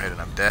low. One more hit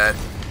and I'm dead.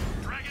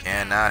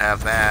 Cannot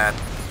have that.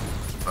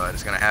 But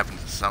it's gonna happen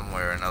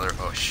somewhere or another.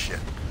 Oh shit.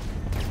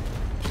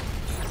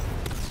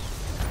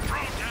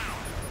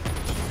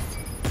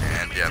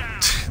 And yep,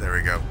 there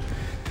we go.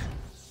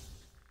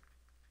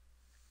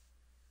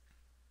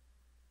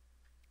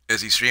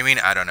 Is he streaming?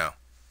 I don't know.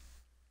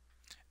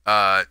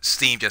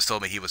 Steam just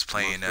told me he was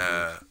playing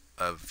a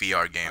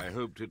VR game. I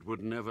hoped it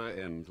would never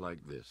end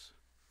like this.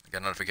 I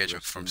got a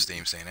notification from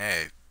Steam saying,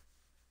 hey,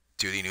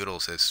 2D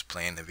Noodles is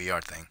playing the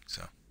VR thing,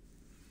 so.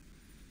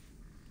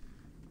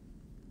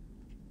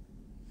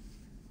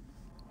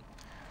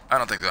 I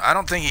don't think so. I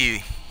don't think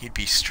he'd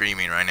be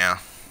streaming right now.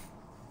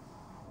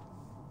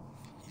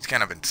 He's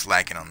kind of been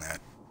slacking on that.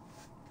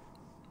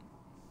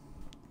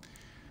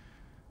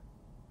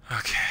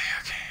 Okay.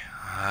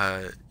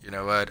 You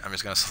know what? I'm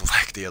just gonna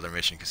select the other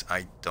mission because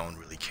I don't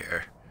really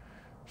care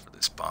for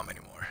this bomb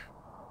anymore.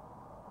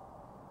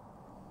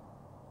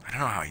 I don't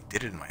know how I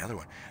did it in my other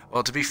one.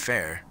 Well, to be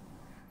fair,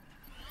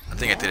 I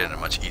think I did it in a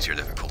much easier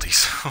difficulty,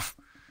 so...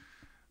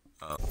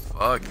 oh,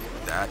 fuck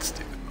that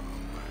stupid bomb.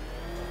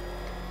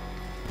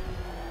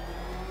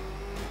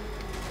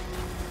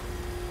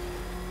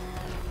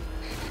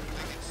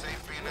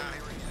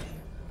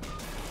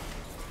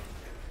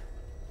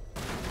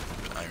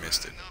 I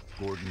missed it.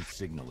 Gordon's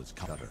signal is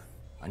cutter.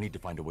 I need to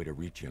find a way to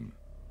reach him.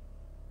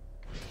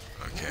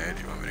 Okay,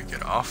 do you want me to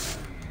get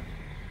off?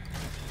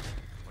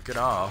 I'll get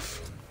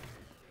off.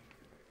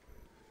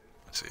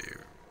 Let's see,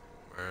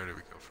 where do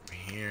we go from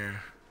here?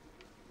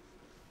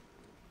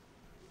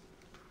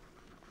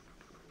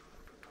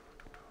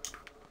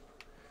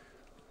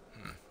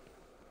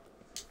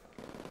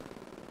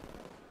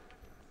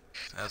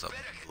 That's a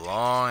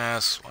long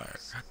ass wire.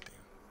 God damn.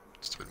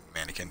 Stupid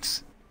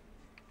mannequins.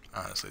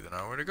 Honestly, don't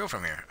know where to go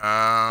from here.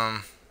 Wow.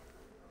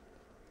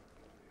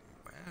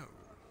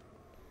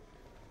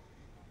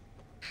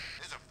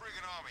 There's a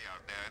friggin' army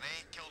out there, and they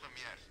ain't killed them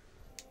yet.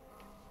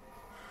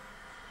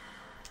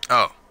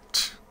 Oh.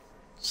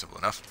 Simple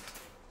enough.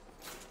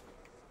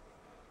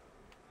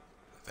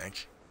 I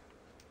think.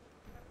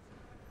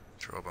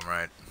 Sure hope I'm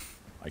right.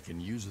 I can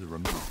use the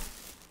remote.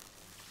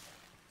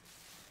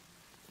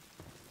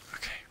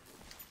 Okay.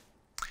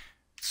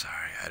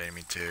 Sorry, I didn't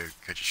mean to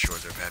cut you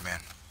short there, Batman.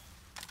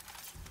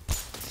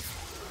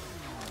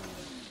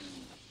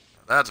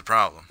 That's a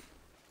problem.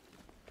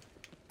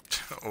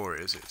 Or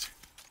is it?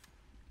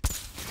 I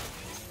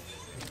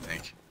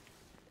think.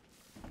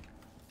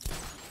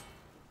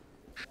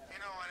 You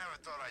know, I never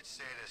thought I'd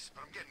say this,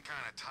 but I'm getting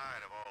kind of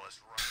tired of all this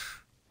run.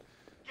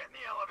 Get in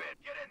the elevator.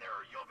 Get in there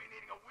or you'll be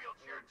needing a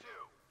wheelchair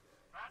too.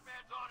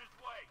 Batman's on his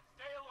way.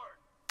 Stay alert.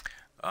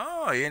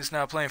 Oh, Ian's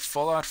now playing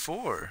Fallout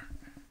 4.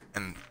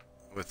 And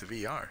with the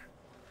VR.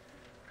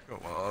 Cool.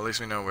 Well, at least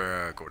we know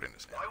where Gordon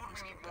is now. Why would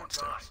we need more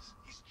guys?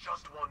 He's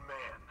just one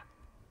man.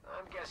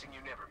 I'm guessing you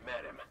never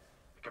met him.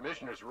 The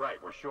commissioner's right.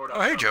 We're short on...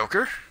 Oh, hey,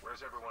 Joker.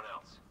 Where's everyone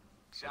else?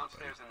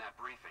 Downstairs in that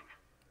briefing.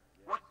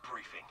 What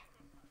briefing?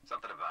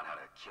 Something about how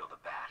to kill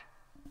the bat.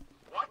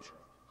 What?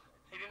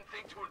 He didn't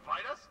think to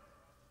invite us?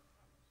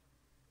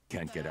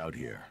 Can't get out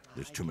here.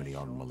 There's too many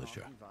armed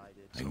militia.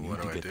 So I need what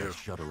to do I get do? that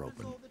shutter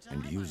open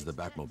and use the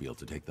Batmobile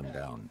to take them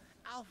down.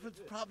 Alfred's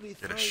probably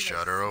Get a throwing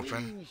shutter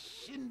open?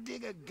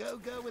 shindig a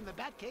go-go in the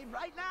Batcave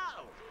right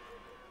now.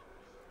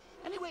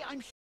 Anyway,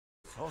 I'm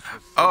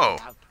Oh,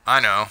 I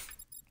know.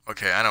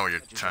 Okay, I know what you're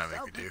trying to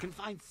make me do. can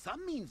find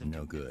some means of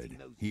No good.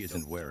 He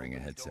isn't wearing a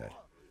headset.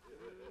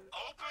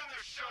 Open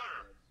the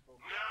shutter!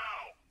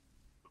 Now!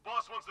 The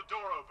boss wants the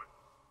door open.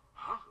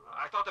 Huh?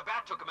 I thought the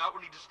bat took him out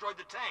when he destroyed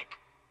the tank.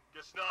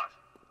 Guess not.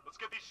 Let's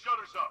get these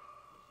shutters up.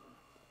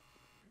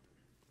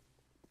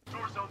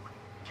 Door's open.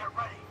 Get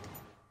ready.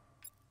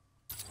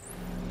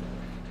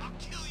 I'll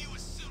kill you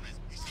as soon as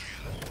he's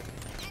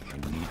here. I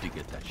need to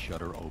get that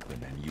shutter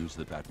open and use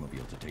the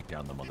Batmobile to take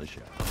down the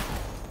militia.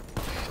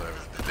 That's what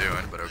I've been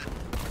doing, but okay.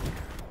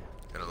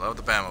 Gotta love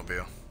the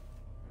Batmobile.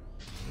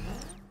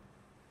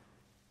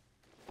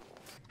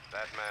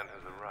 Batman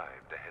has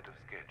arrived ahead of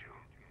schedule.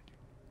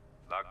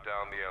 Lock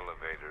down the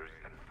elevators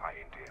and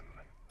find him.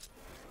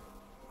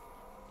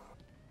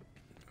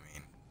 I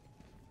mean,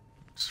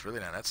 it's really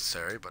not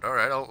necessary, but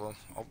alright, I'll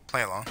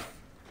play along.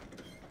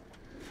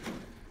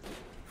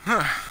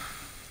 Huh.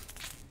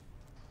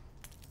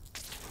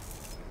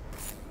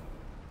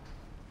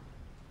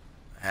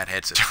 I had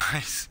headset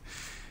twice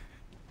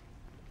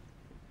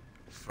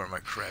for my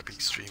crappy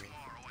streaming.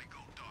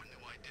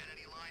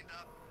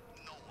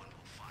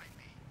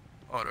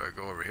 Oh, do I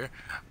go over here?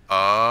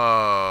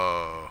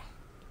 Oh.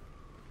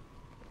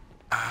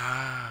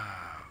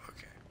 Ah,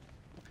 okay.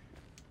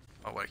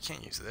 Oh, well, I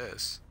can't use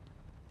this.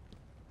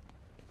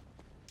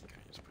 Can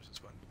I just push this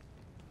button?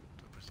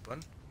 Do I push the button?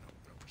 No,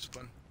 I don't push the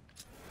button.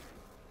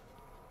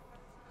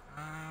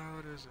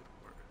 How does it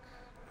work?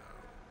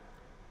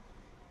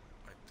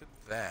 No. I did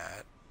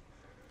that.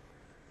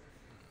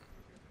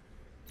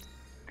 Do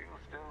you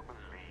still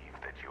believe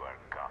that you are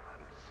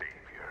Gotham's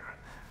savior?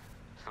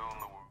 Soon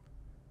the world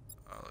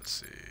Let's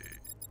see.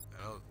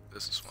 Oh,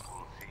 this is one.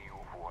 will see you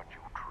for what you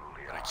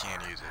truly But I are.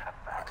 can't use it.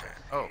 A Okay.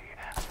 fantasy, Oh.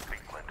 a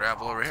figment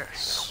Grapple of over here. in a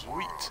Sweet.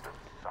 world of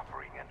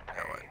suffering and Now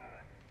what? pain.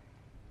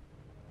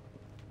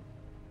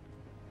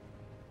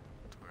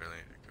 Do I really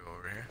need to go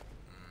over here?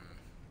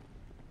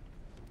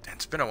 Damn,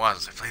 it's been a while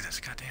since I played this.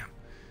 Goddamn.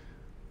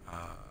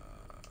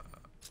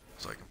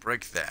 So I can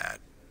break that.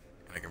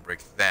 And I can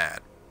break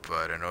that.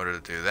 But in order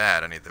to do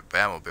that, I need the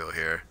Batmobile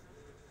here.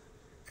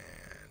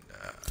 And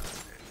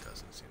it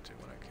doesn't seem to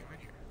when I came in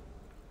here.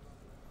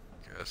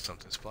 Because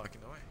something's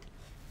blocking the way.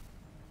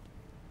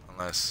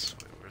 Unless,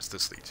 wait, where's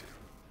this lead to?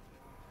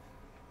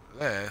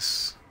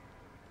 This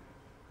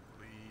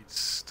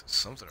leads to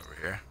something over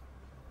here.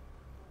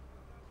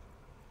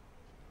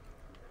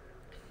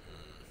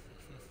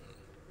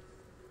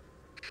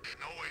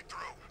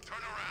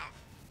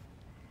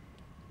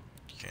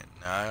 Okay,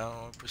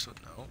 now pursue.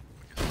 No.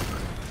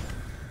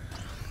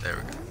 There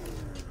we go.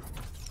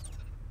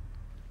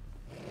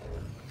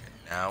 Okay,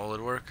 now will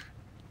it work?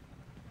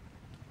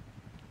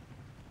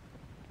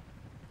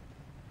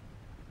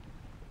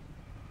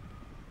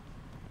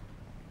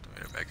 Do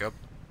we get back up?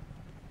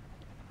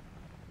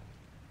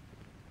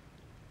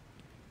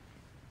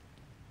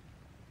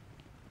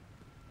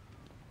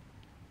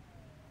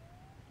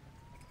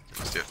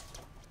 Let's do it.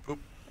 Boop.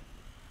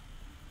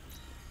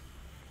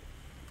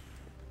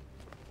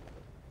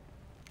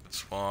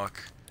 Let's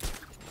walk.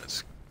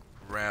 Let's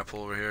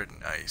grapple over here.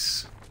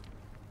 Nice.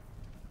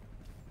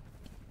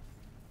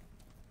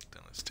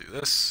 Then let's do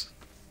this.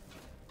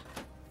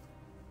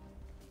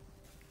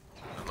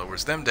 That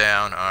lowers them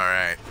down.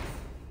 Alright.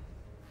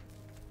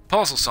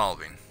 Puzzle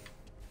solving.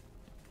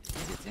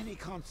 If it's any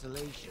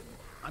consolation,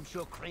 I'm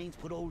sure Crane's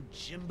put old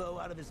Jimbo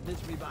out of his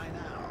misery by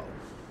now.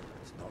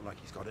 It's not like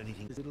he's got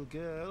anything. Little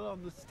girl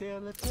on the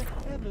stairlet to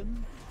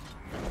heaven.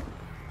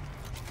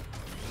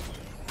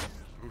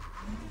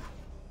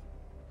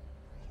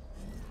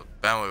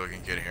 Family we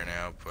can get here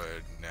now,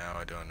 but now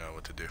I don't know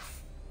what to do.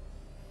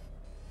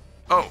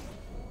 Oh!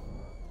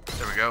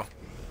 There we go.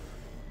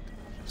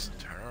 Just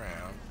turn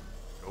around.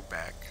 Go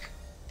back.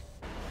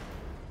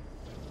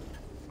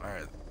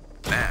 Fire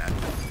that.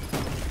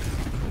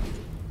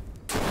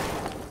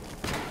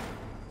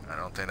 I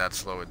don't think that'd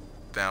slow it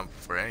down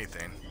for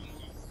anything.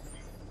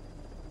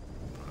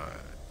 But I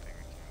think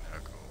we can now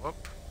go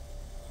up.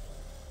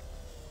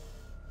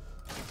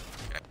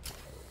 Okay.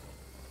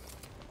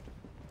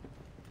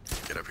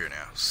 Get up here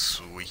now.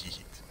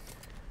 Sweet.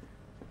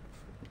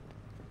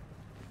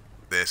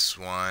 This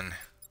one.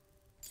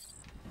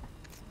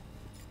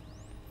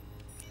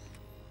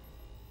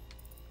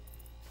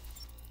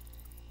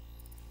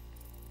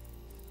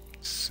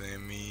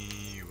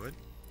 What?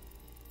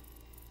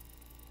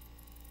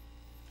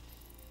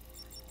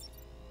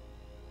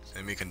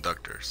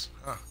 Semiconductors.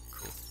 Huh,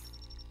 cool.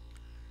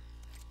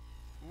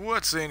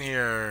 What's in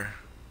here?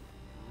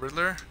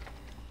 Riddler?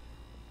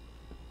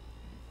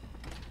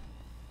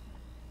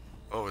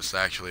 Oh, it's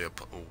actually a...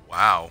 Oh,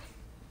 wow.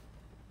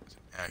 It's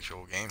an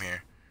actual game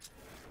here.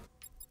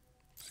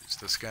 It's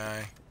this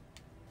guy.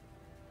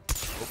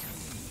 Oh.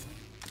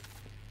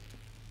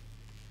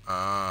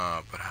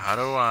 Ah, but how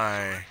do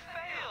I...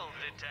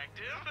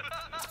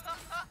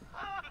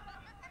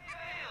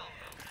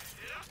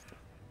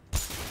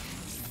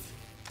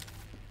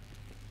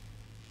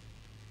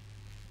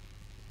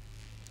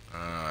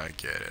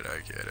 I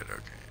get it,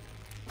 okay.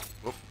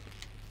 Whoop.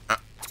 God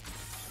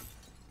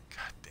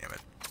damn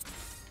it.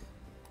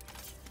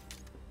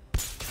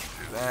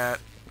 Do that.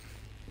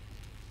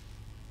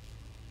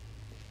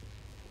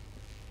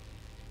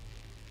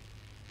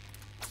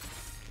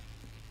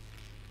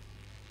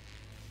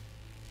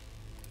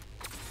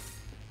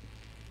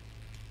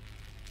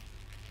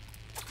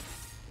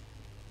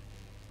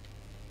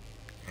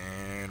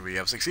 And we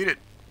have succeeded.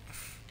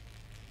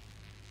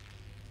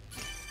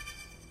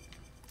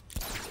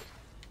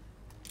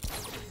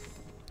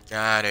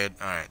 Got it.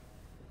 Alright.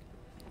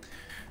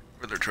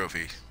 Riddler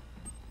trophy.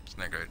 Isn't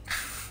that great?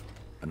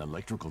 An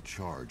electrical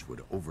charge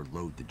would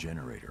overload the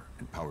generator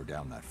and power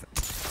down that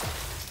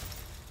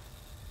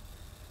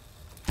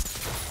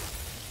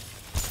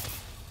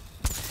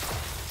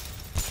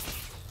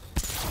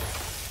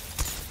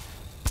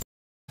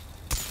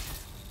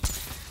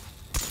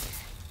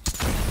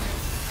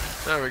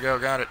There we go,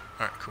 got it.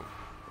 Alright, cool.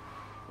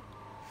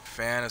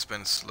 Fan has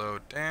been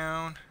slowed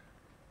down.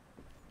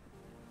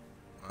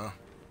 Well,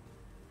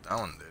 that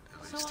one did,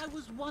 at least. So I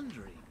was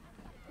wondering,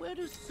 where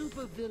do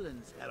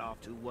supervillains head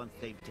off to once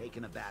they've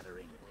taken a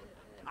battering?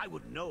 I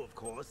wouldn't know, of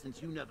course, since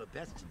you never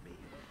bested me.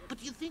 But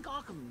do you think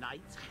Arkham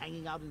Knight's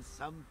hanging out in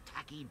some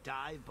tacky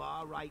dive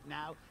bar right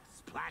now,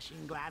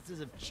 splashing glasses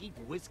of cheap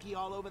whiskey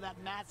all over that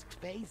masked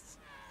face?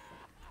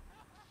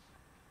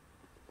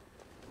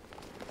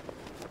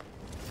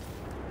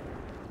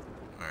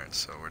 Alright,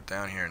 so we're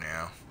down here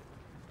now.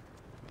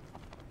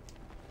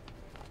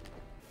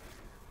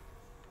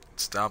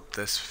 Stop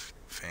this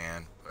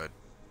fan, but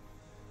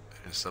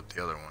I didn't stop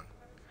the other one.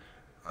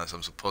 Unless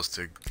I'm supposed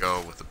to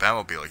go with the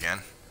Batmobile again.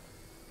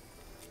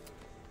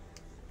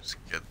 Just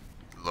get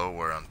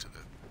lower onto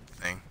the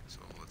thing. So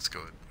let's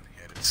go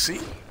ahead and see.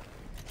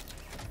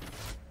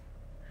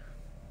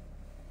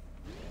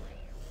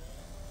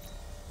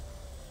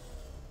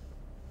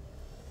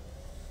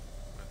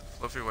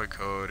 Fluffy white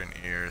coat and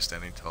ears,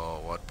 standing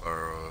tall, what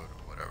borrowed,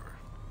 whatever.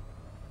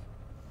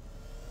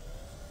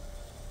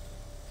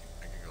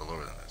 I can go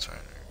lower than that, right?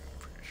 I'm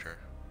pretty sure.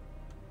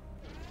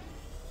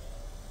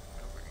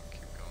 We can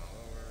keep going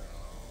lower and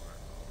lower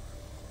and lower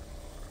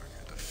and lower.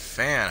 Okay, the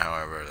fan,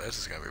 however, this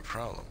is gonna be a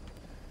problem.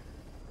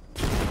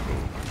 You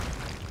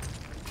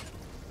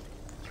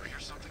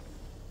hear something?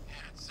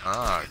 Yeah, it's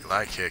Ah,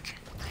 glide kick.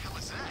 What the hell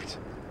is that?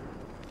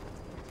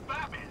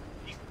 Batman!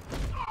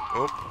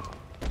 Oop.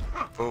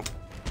 Oop.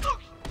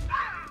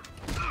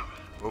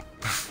 Oop.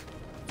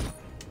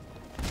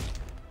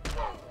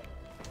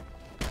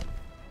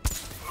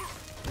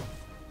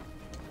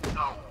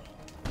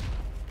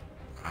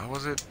 How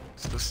was it?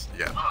 Is this?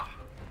 Yeah.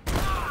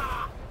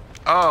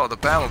 Oh, the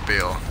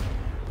Batmobile.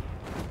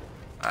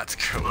 That's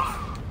cool.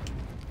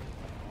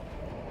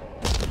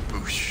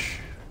 Boosh.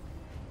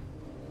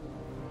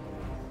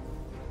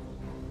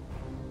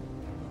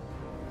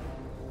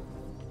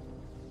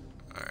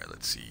 Alright,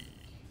 let's see.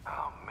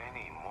 How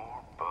many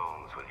more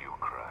bones will you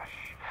crush?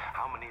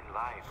 How many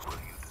lives will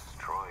you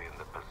destroy in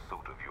the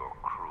pursuit of your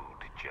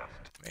crude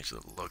justice? Let me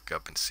actually look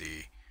up and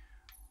see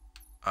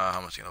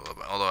how much you know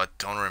about. Although I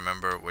don't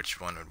remember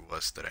which one it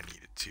was that I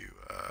needed to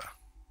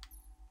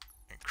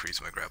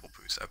increase my grapple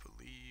boost. I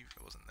believe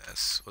it wasn't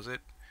this. Was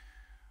it?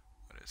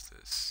 What is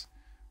this?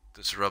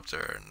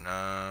 Disruptor.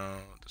 No.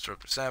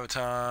 Disruptor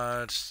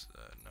sabotage.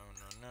 No,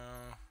 no,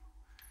 no.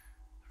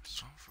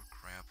 There's one for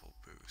grapple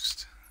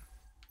boost.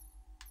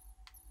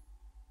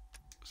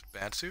 Was it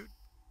bad suit?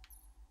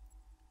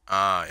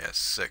 Ah, yes,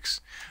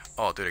 6.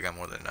 Oh, dude, I got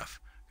more than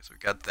enough. So we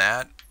got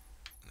that.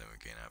 And then we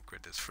can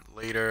upgrade this for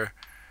later.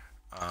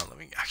 Let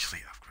me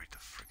actually upgrade the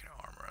freaking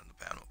armor on the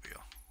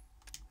Batmobile.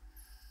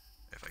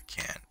 If I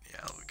can.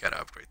 Yeah, we gotta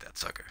upgrade that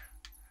sucker.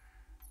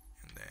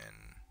 And then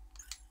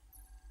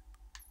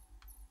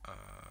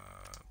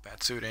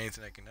Batsuit,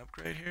 anything I can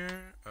upgrade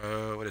here?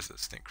 What is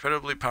this?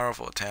 Incredibly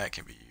powerful attack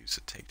can be used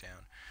to take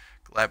down.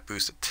 Glad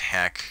boost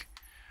attack.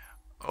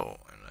 Oh,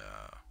 and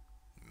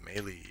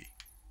melee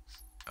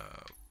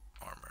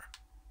armor.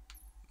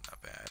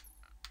 Not bad.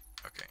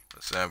 Okay,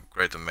 let's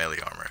upgrade the melee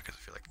armor because I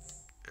feel like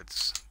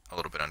it's a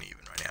little bit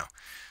uneven right now.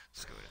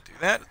 Let's go ahead and do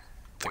that.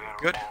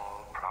 Good.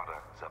 All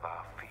products of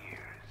our fears.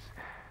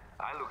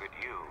 I look at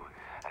you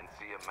and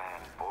see a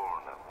man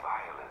born of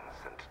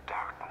violence and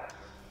darkness.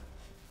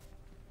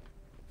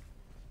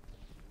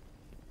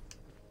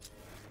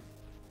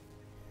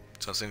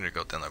 So I need to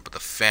go down there, but the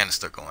fan's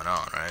still going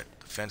on, right?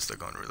 The fan's still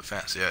going really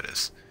fast. Yeah, it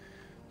is.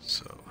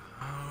 So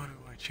how do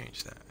I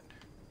change that?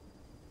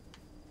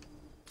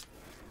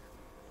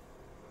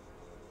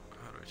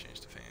 How do I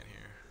change the fan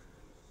here?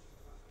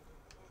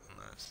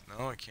 Unless,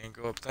 no, I can't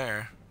go up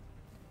there.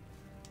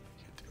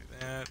 Can't do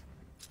that.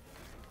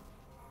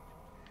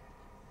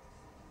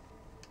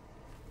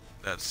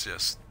 That's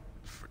just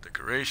for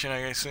decoration,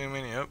 I'm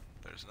assuming. Yep,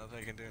 there's nothing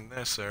I can do in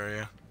this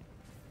area.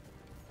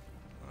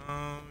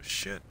 Oh,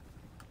 shit.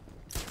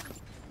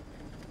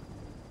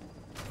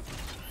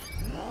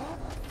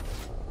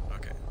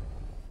 Okay.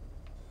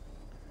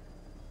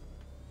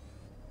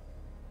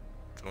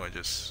 Do I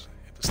just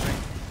hit this thing?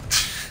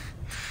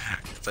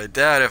 If I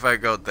doubt if I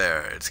go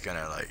there, it's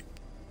gonna like...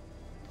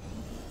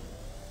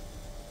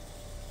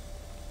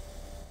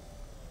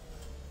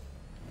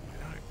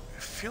 I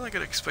feel like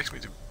it expects me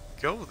to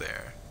go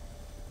there.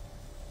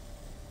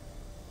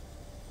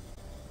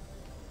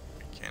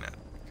 I cannot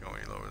go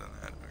any lower than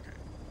that. Okay.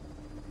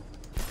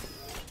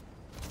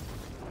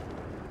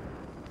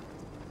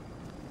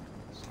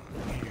 So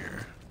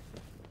here.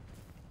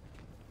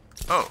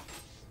 Oh!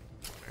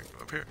 I can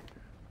go up here.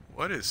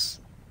 What is...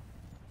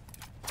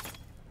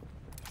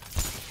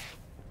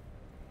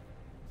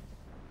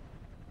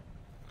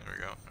 There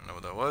we go. I don't know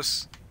what that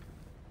was.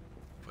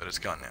 But it's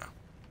gone now.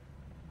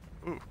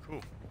 Ooh,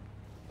 cool.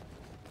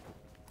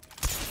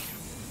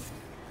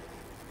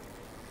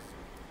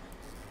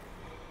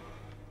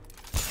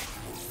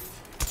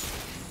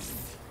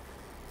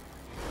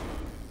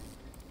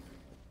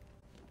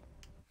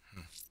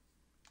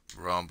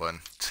 Wrong button.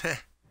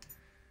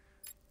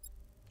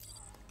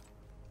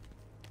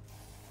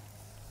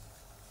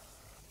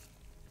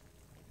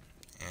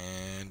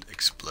 And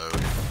explode.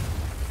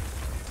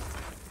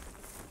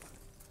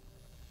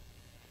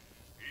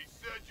 He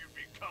said you'd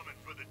be coming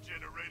for the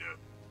generator.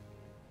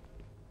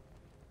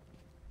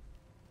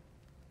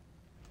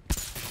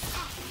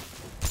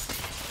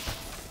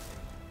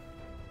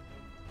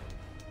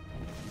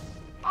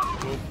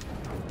 Boop.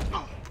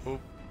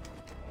 Boop.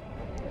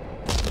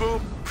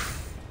 Boop.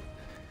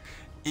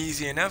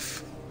 Easy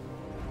enough.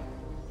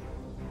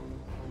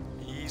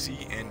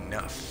 Easy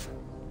enough.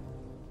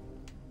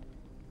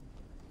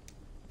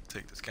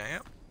 Take this guy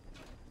out.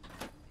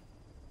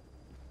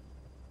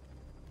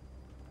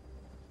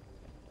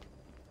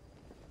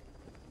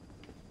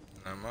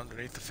 I'm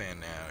underneath the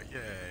fan now.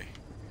 Yay.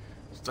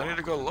 Still need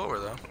to go lower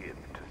though.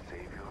 Gift to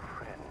save your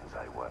friends,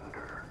 I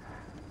wonder.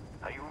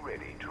 Are you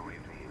ready to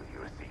reveal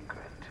your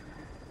secret?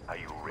 Are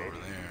you ready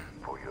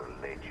for your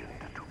legend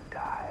to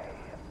die?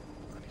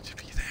 I need to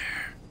be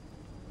there.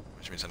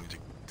 Which means I need to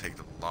take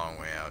the long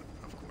way out.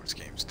 Of course,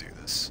 games do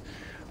this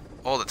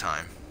all the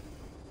time.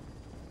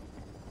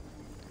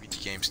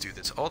 VT games do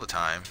this all the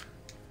time.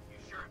 You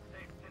sure it's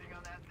safe sitting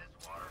on that in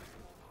this water?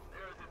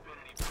 There hasn't been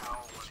any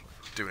power running.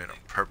 Doing it on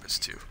purpose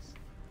too.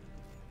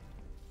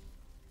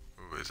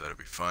 Ooh, is that'll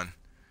be fun.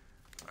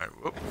 Alright,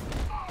 whoop.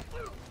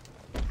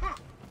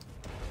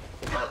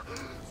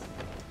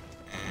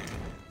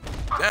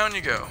 And down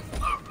you go.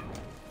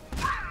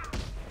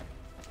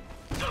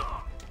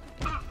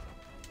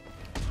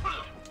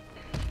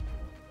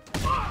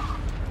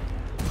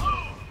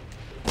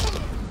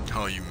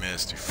 Oh, you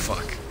missed, you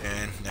fuck.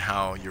 And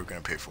now you're gonna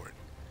pay for it.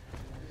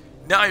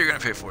 Now you're gonna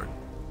pay for it.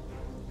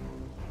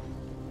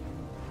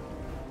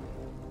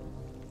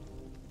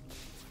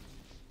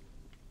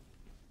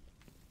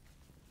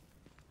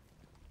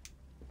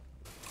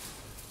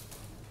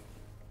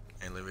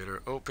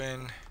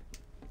 open.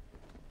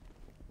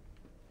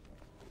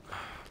 It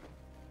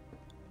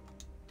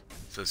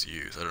says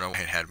use. I don't know why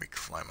it had me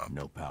climb up.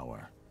 No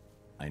power.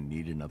 I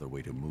need another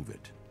way to move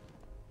it.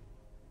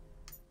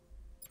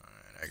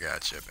 Alright, I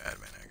gotcha,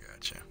 Batman. I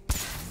gotcha.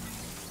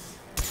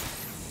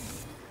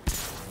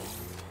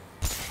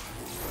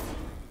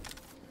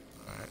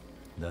 Alright.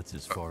 That's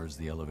as far as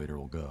the elevator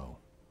will go.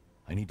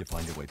 I need to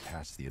find a way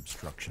past the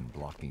obstruction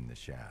blocking the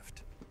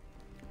shaft.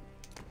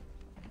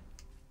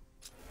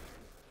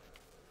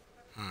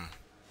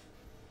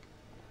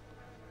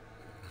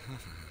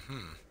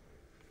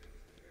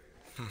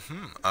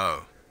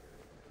 Oh.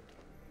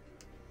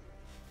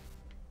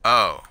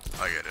 Oh,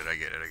 I get it, I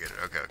get it, I get it.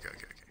 Okay, okay,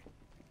 okay, okay.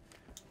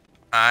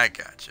 I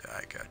gotcha,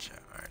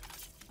 alright.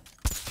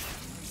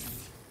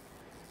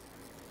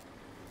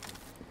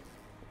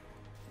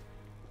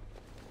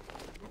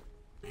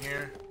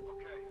 Here.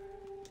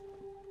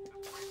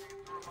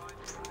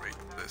 Break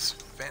this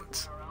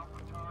vent.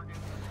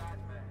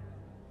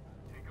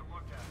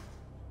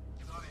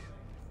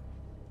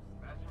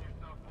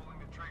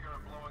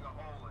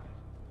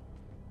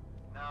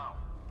 Now,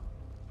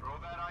 throw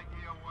that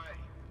idea away.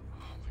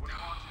 Oh my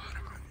god,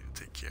 I'm gonna need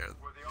to take care of.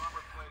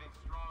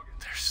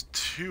 There's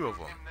two of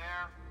them.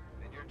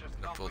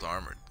 They're both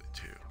armored, the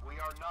two. We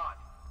are not.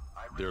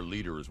 Their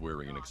leader is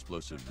wearing an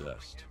explosive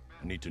vest.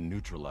 I need to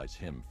neutralize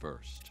him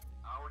first.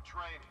 Our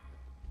training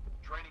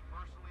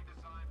personally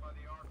designed by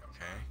the Arkham.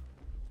 Okay.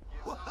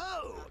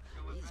 Whoa!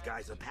 These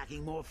guys are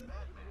packing more.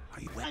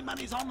 My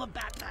money's on the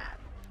Batman.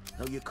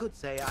 Though you could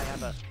say I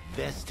have a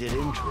vested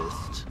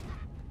interest.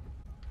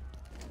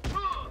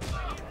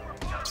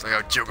 It's like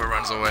how Joker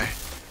runs away.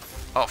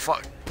 Oh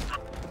fuck.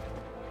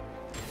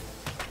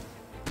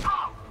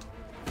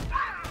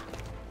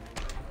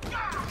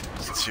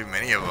 There's too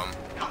many of them.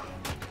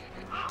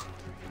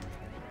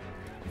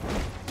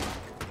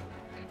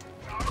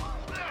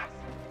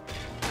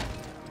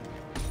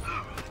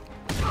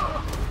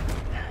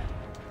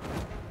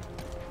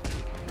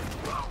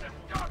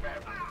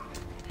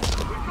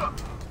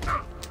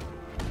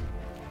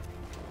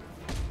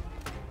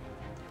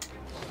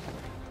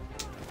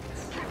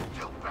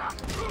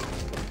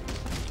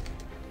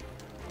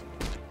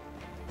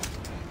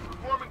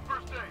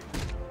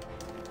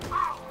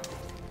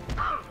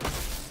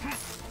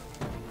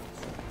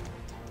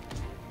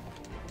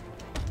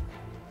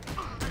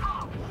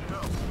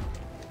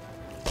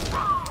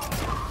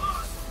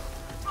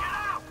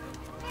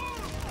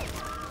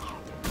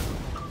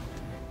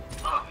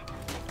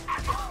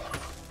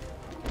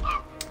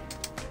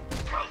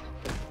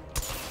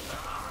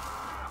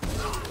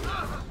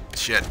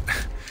 Shit.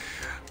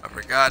 I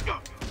forgot.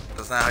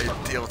 That's not how you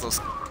deal with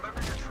those.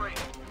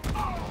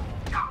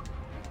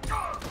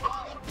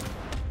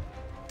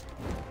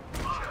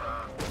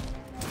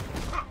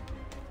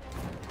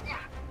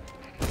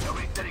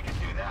 Nobody said he could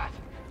do that.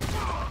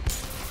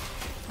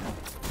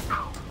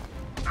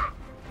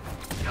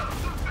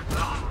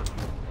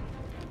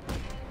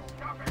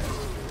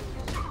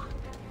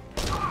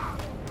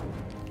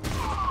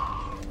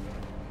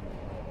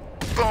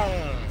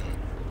 Boom!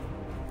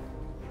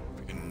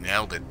 Freaking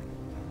nailed it.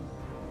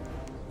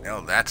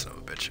 Nailed that son of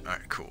a bitch.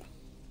 Alright, cool.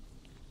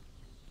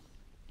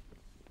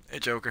 Hey,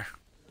 Joker.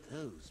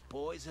 Those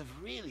boys have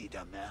really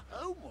done their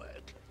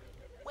homework.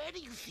 Where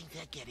do you think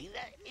they're getting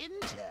their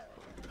intel?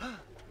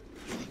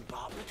 You think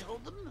Barbara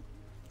told them?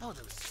 Oh,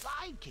 those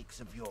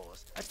sidekicks of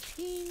yours. A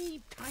teeny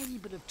tiny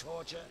bit of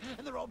torture,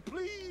 and they're all,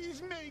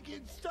 please make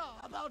it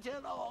stop. I'll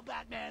tell all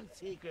Batman's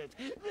secret.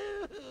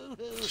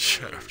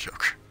 Shut up,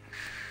 Joker.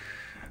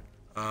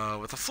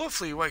 With a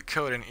fluffy white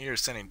coat and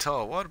ears standing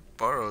tall, what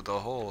borrowed the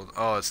hold?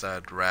 Oh, it's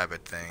that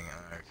rabbit thing.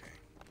 Okay.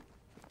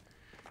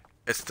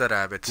 It's the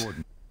rabbit.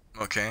 Gordon.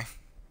 Okay.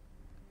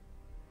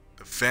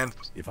 The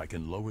fence. If I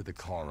can lower the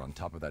car on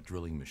top of that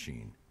drilling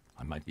machine,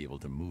 I might be able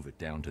to move it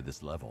down to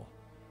this level.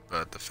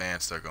 But the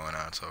fans still going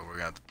on, so we're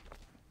gonna have to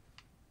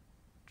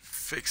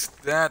fix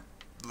that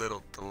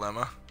little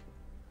dilemma.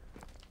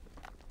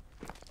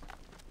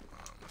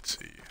 Let's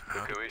see. The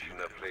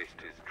Commissioner placed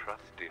his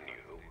trust in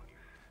you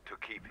to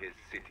keep his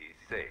city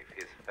safe,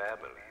 his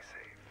family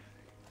safe.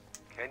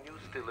 Can you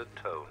still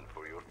atone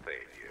for your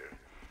failure?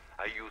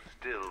 Are you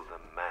still the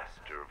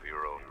master of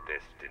your own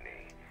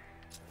destiny?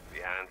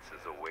 The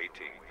answer's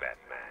awaiting,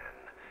 Batman,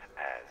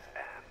 as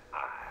am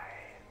I.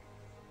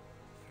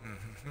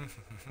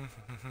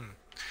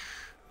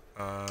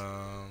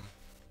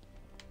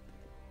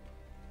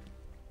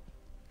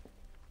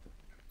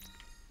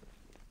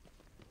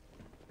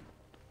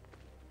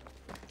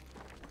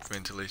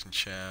 Ventilation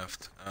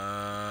shaft.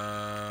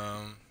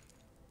 I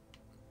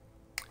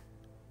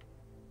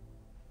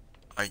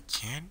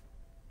can't.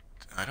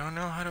 I don't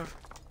know how to.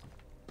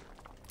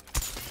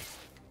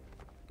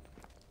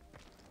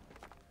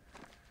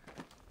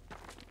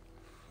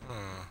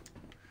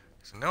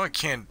 So now I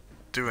can't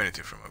do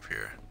anything from up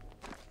here.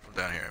 From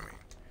down here, I mean.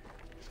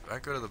 If I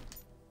go to the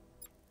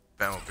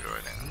Batmobile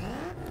right now.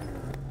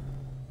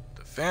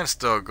 The fan's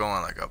still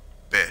going like a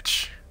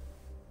bitch.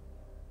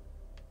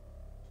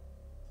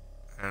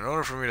 And in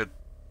order for me to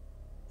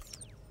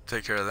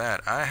take care of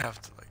that, I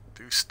have to like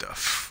do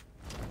stuff.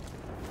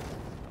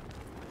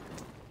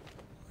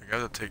 I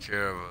gotta take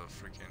care of a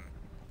freaking...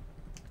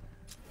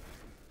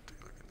 Take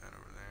a look at that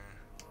over there.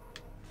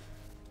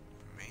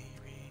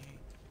 Maybe...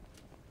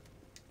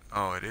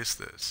 Oh, it is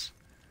this.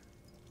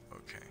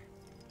 Okay.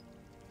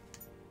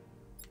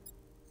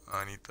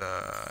 I need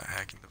the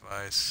hacking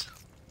device.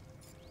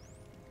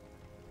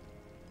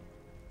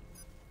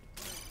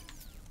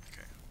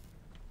 Okay.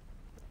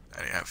 I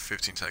only have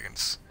 15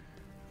 seconds.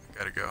 I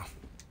gotta go.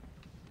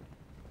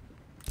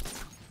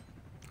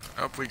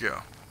 Up we go.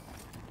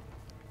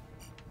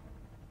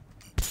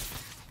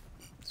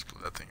 Let's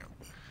blow that thing up.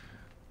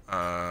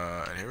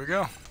 And here we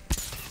go.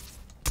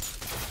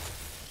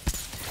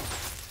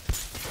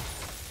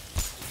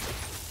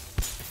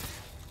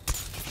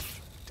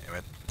 Damn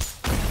it.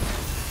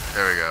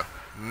 There we go.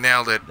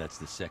 Nailed it. That's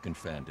the second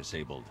fan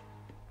disabled.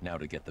 Now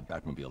to get the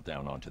Batmobile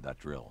down onto that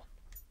drill.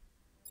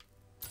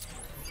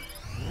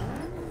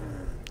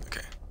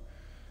 Okay.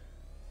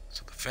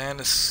 So the fan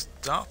is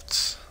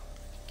stopped.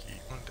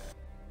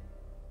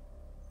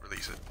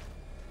 Release it.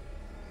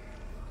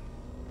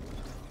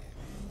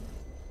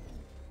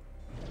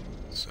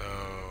 So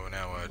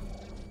now what?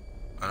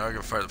 I know I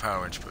can fire the power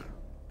winch, but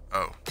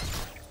oh.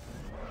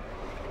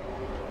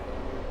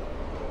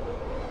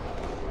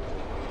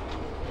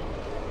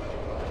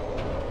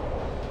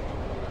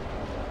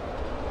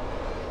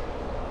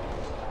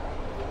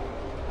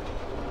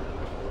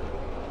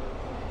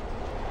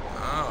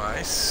 Oh,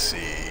 I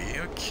see.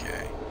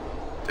 Okay,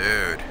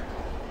 dude.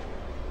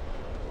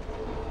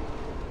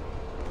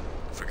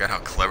 Forgot how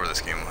clever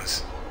this game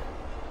was.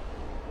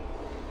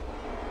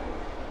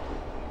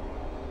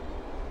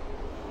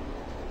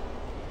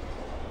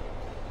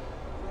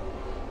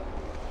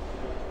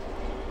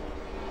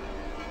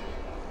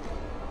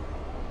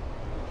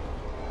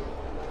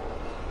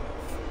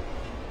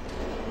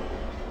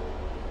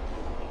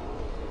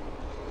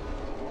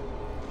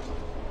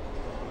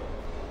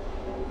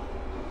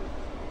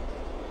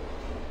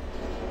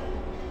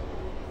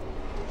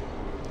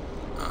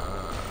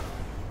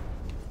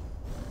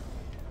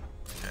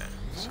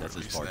 That's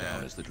as far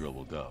down as the drill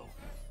will go.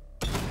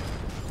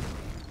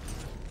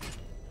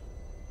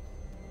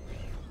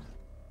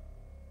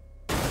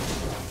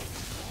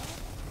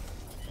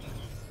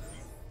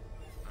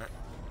 Alright.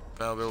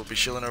 Batmobile will be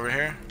chilling over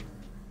here.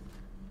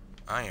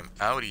 I am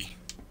outie.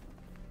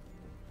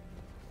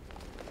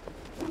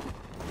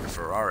 Or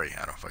Ferrari.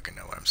 I don't fucking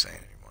know what I'm saying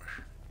anymore.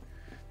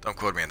 Don't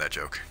quote me on that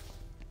joke.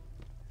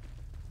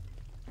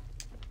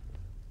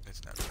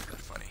 It's not really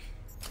that funny.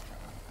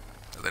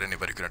 So that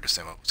anybody could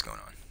understand what was going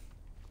on.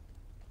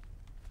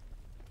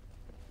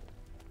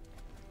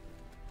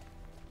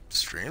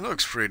 Stream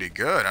looks pretty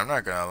good, I'm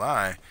not gonna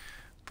lie.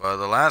 But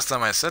the last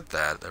time I said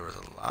that, there was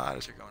a lot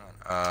of shit going on.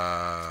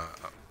 Oh.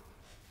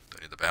 Do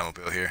I need the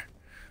Batmobile here?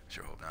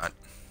 Sure hope not.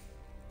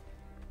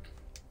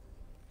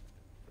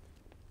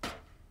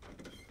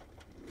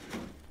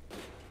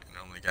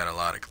 Normally got a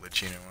lot of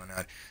glitching and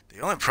whatnot.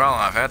 The only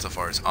problem I've had so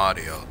far is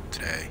audio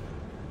today.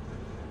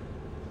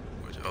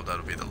 Which I hope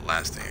that'll be the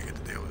last thing I get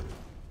to deal with.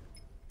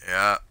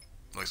 Yeah,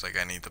 looks like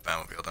I need the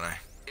Batmobile, don't I?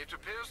 It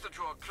appears that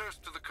you are close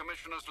to the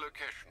Commissioner's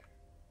location.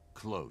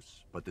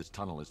 Close, but this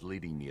tunnel is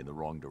leading me in the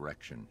wrong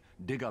direction.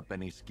 Dig up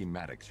any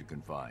schematics you can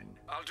find.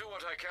 I'll do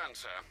what I can,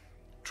 sir.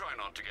 Try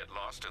not to get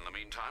lost in the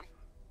meantime.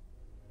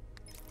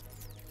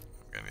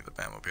 I'm gonna need the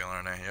Batmobile,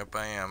 aren't I? Yep,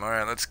 I am.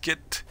 Alright, let's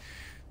get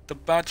the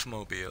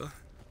Batmobile.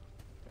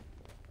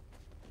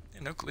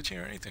 Yeah, no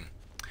glitching or anything.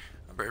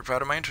 I'm very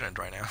proud of my internet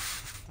right now.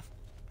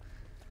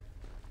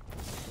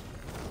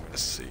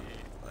 Let's see.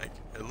 Like,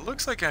 it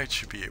looks like I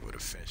should be able to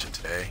finish it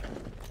today.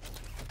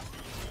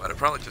 But I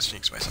probably just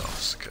jinxed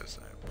myself, because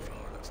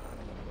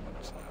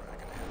that's not really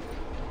gonna happen.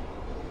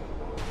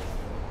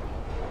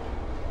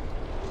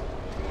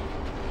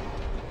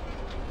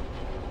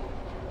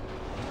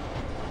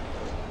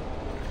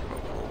 A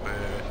little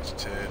bit, just a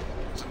tad,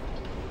 just a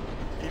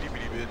itty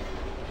bitty bit.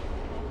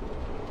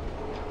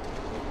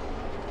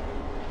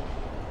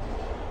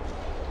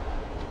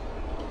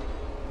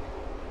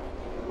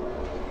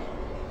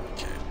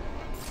 Okay,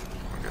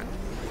 we're good.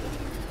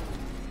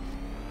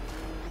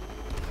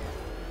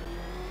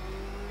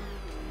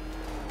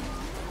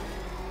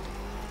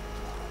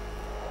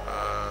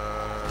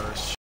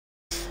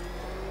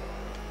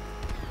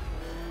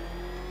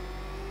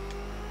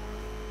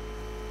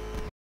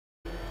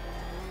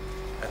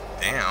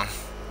 Damn.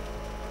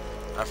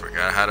 I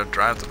forgot how to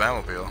drive the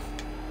Batmobile.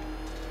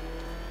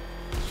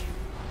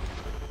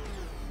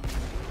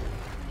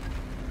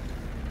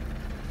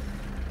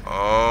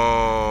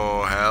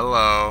 Oh,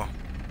 hello.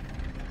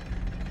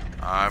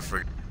 I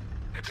forgot.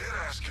 I did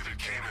ask if it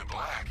came in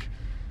black,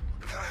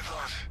 but then I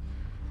thought,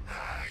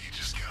 you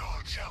just get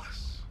all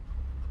jealous.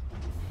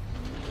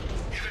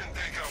 You didn't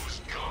think I was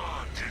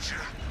gone, did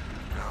you?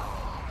 No,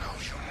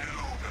 you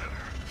knew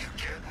better. You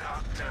get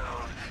knocked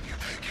down, you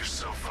pick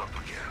yourself up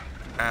again.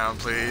 Down,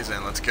 please,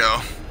 and let's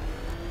go.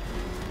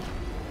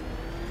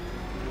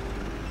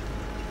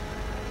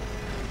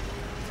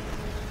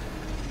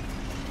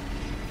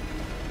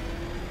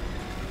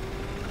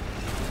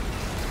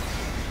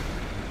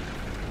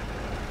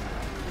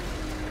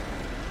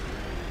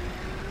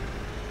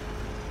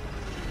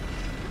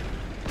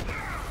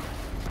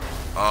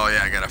 Oh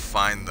yeah, I gotta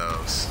find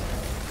those.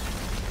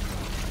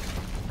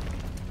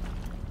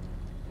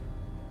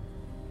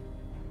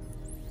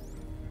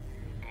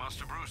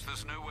 Master Bruce,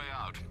 there's no way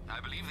out. I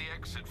believe the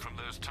exit from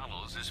those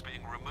tunnels is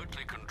being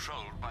remotely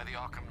controlled by the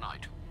Arkham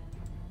Knight.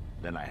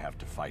 Then I have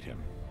to fight him.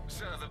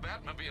 Sir, the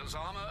Batmobile's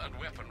armor and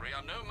weaponry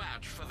are no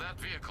match for that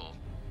vehicle.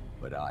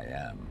 But I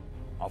am.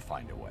 I'll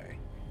find a way.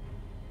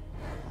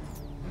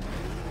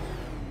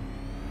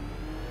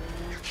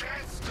 You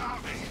can't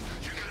stop me!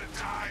 You're gonna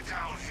die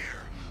down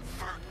here,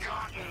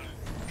 forgotten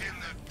in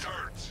the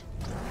dirt.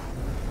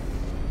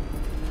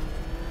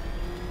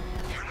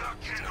 You're not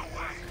getting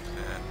away.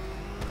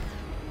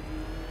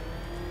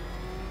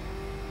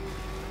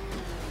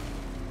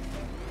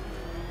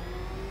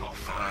 I'll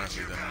find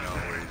you,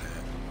 Batman.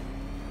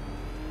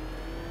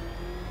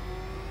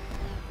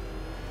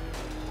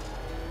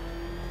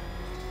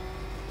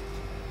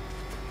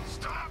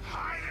 Stop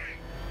hiding!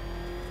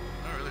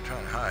 I'm not really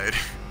trying to hide.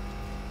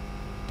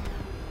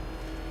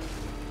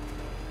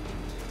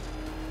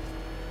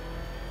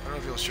 I don't know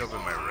if he'll show up in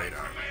my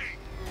radar.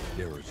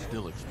 There are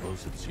still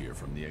explosives here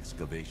from the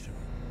excavation.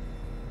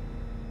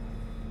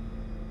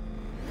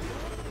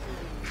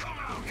 Come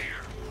out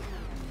here!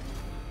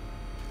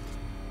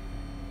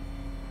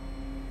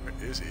 Where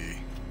is he?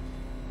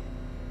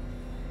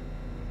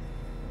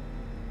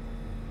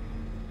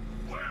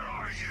 Where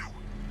are you?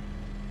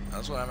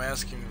 That's what I'm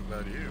asking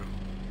about you.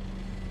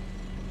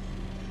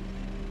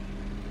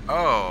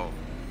 Oh.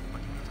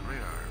 Looking at the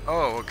radar.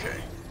 Oh,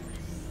 okay.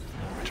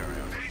 Let me turn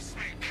around. Face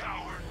me,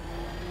 coward!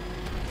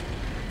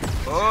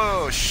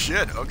 Oh,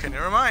 shit. Okay,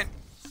 never mind.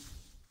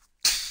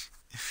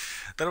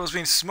 Thought I was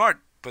being smart,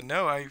 but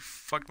no, I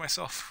fucked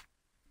myself.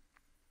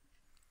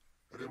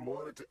 I didn't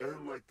want it to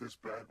end like this,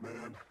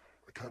 Batman.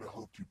 I kind of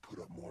hoped you'd put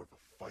up more of a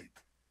fight.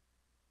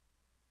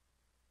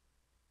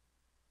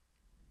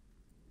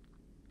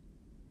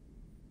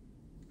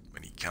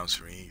 When he counts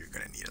for me, you're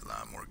gonna need a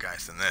lot more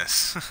guys than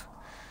this.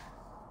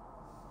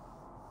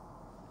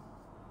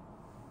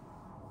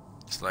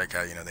 It's like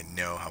how, you know, they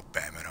know how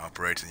Batman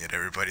operates, and yet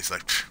everybody's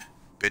like,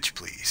 bitch,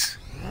 please.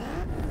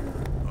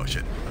 Oh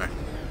shit, alright.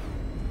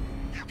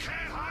 You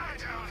can't hide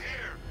down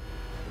here!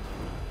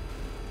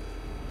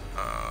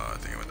 I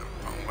think I went the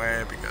wrong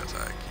way because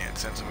I can't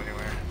sense him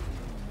anywhere.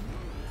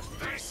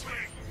 Face me!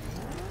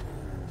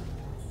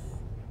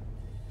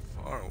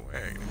 Far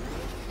away.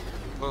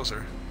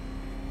 Closer.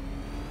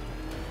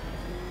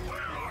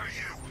 Where are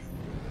you?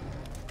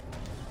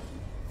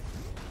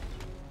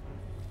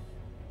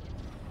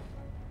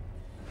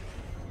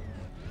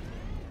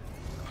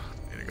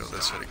 Need to go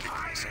this way to get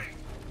closer.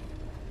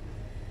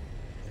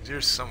 He's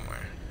here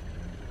somewhere.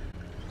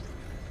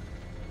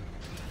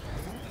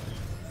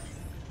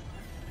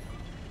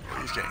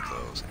 He's getting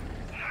close.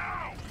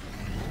 Now!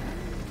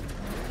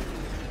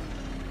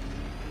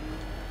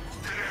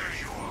 There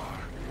you are.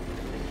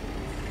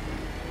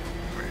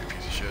 Where you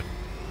piece of shit?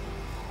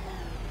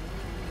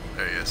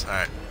 There he is.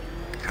 Alright.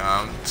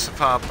 Come to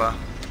Papa.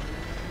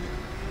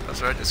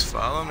 That's right, just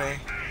follow me.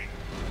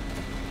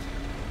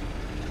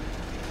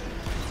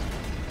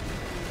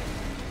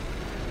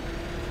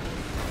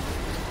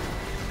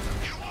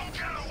 You won't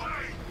get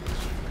away!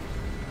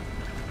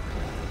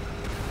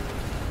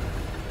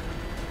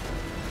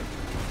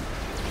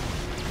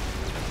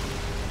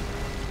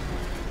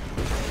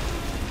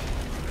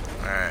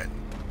 Alright.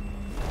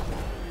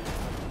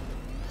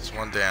 There's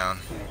one down.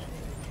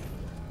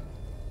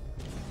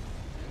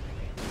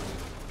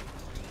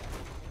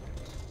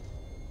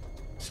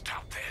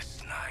 Stop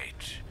this,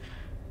 Knight.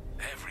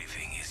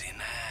 Everything is in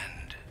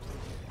hand.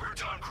 We're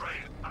done,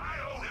 Crane. I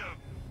own him.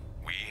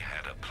 We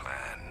had a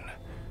plan.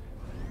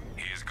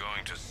 He is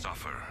going to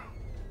suffer.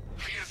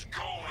 He is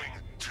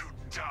going to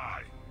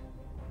die.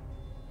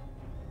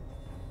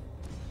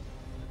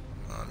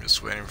 I'm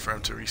just waiting for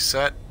him to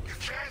reset. You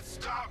can't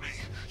stop me.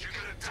 You're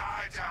gonna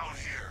die down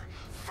here,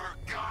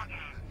 forgotten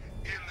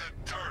in the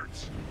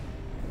dirt.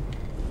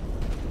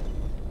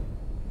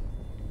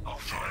 I'll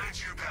find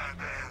you,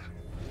 Batman.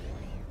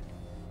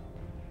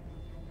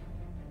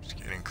 Just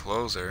getting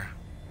closer.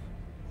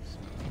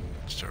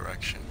 Which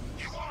direction?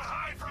 You won't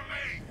hide from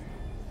me.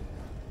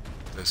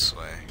 This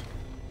way.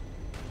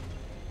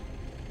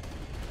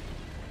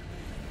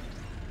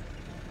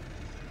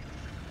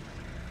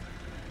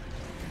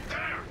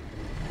 There.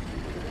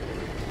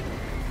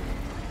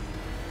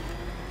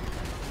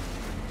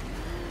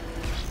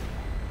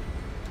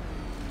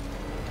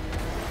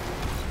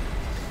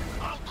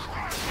 I'll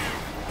crush you.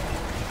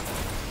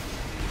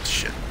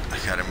 Shit, I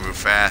gotta move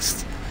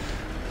fast.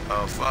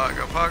 Oh fuck,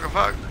 oh fuck, oh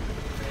fuck.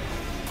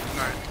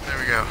 Alright, there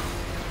we go.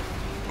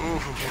 Ooh.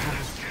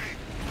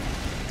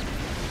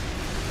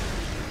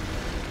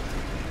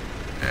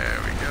 There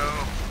we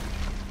go.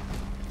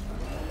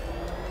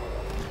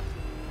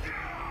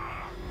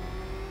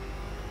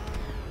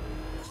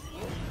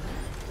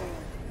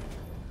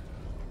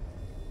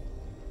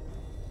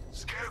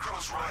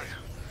 Scarecrow's right.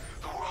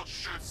 The world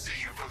should see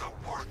you for the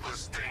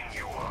worthless thing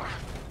you are.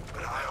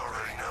 But I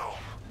already know.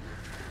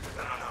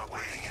 And I'm not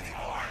waiting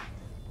anymore.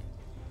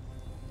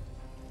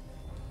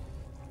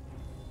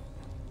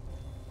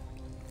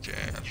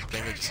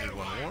 I just need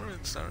one more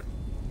and start.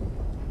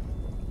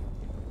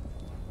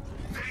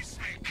 Face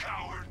me,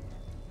 coward!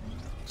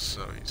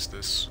 So he's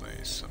this way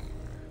somewhere.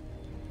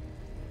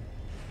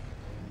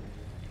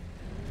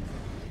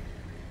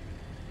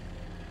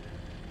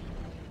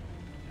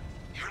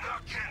 You're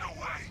not getting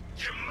away!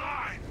 You're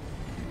mine!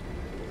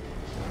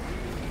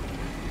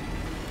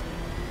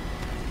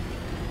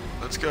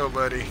 Let's go,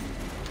 buddy.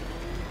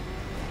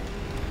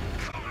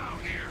 Come out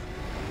here!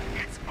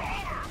 It's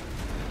over!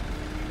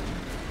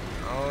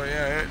 Oh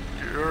yeah,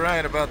 you're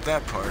right about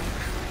that part.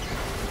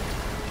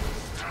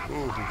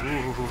 Ooh.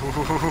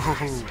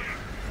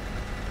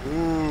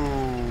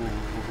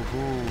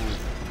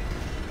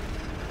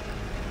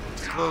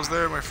 It's close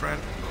there, my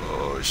friend.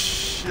 Oh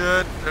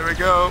shit! There we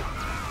go.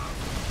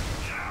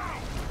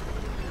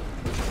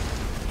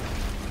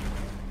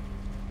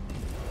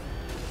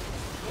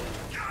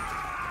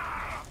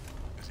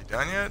 Is he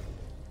done yet?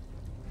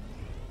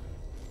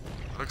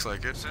 Looks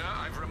like it. Sir,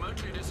 I've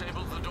remotely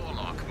disabled the door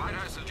lock. Might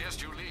I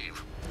suggest you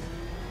leave?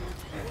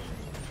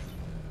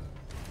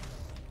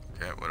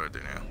 Okay, what do I do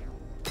now?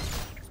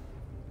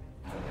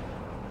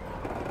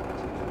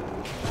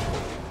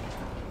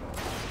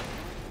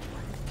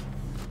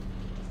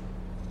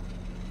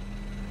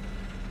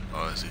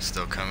 Oh, is he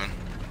still coming?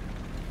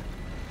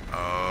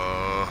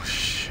 Oh,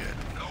 shit.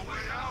 No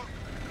way out?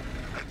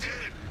 I did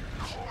it!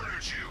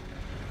 Cornered you!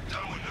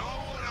 Done what no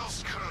one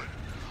else could!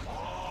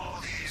 All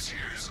these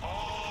years,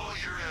 all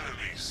your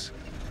enemies.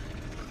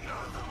 But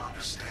none of them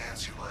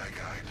understands you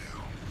like I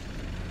do.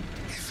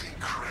 You think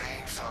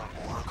Crane found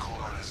Oracle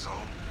on his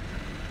own?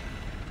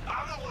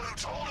 I'm the one who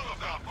told him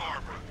about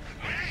Barbara.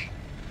 Me!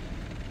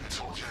 I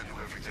told you I knew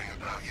everything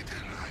about you,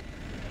 didn't I?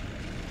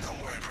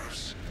 Don't worry,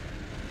 Bruce.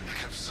 I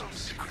kept some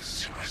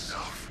secrets to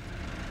myself.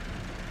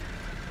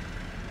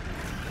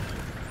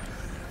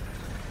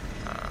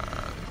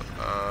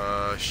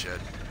 Shit.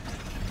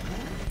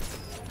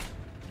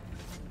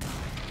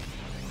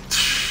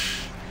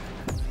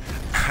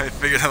 I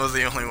figured that was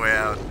the only way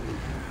out.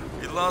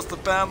 We lost the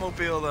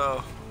Batmobile,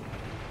 though.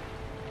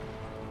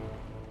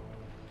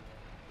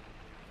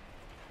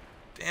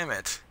 Damn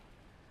it.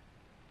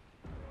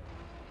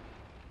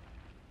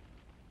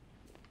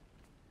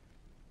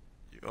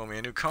 You owe me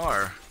a new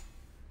car.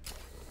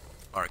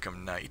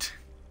 Arkham Knight.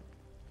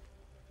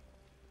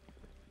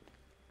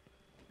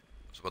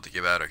 I was about to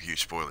give out a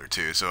huge spoiler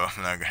too, so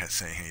I'm not gonna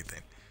say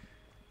anything.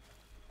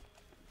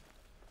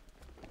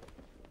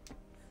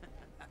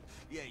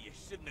 Yeah, you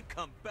shouldn't have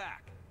come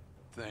back.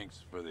 Thanks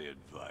for the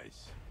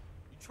advice.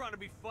 You trying to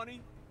be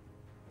funny?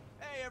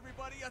 Hey,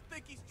 everybody, I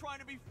think he's trying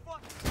to be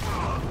funny.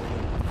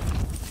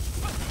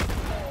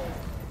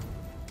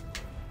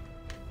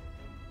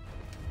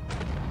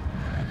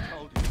 I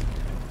told you.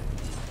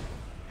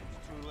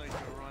 It's too late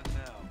to run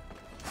now.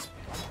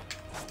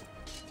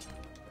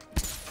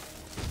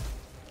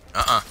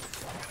 God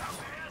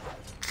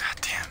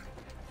damn.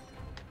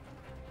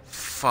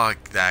 Fuck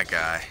that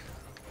guy.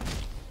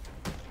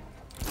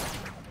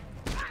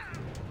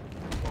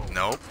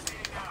 Nope.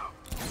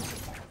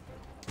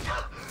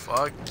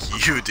 Fuck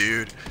you,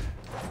 dude.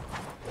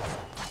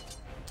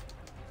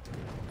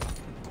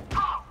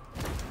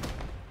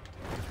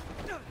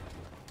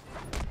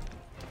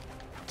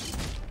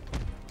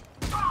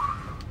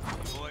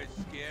 Boys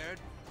scared?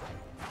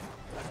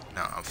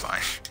 No, I'm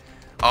fine.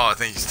 Oh, I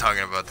think he's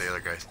talking about the other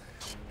guys.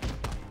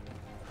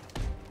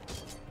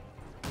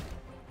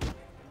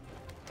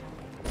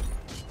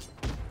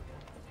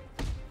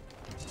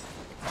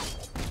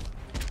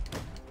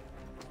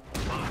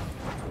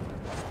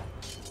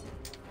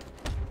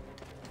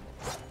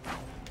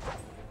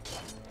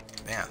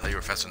 Man, I thought you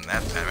were faster than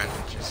that, Batman.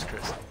 Jesus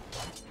Christ.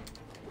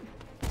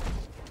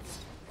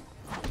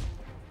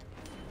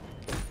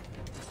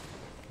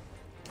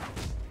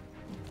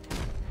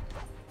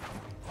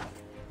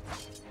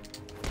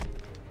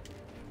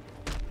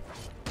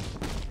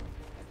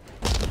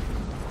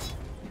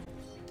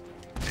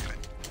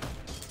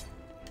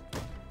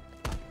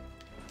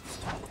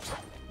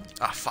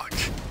 Ah, fuck.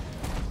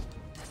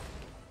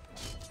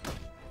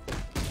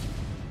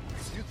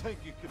 You think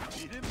you could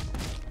beat him?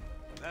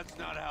 That's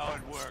not how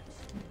it works.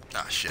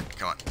 Ah, shit.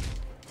 Come on.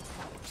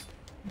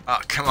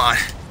 Ah, come on.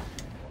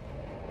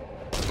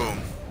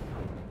 Boom.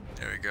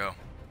 There we go.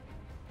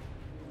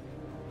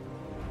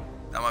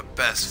 Not my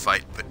best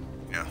fight, but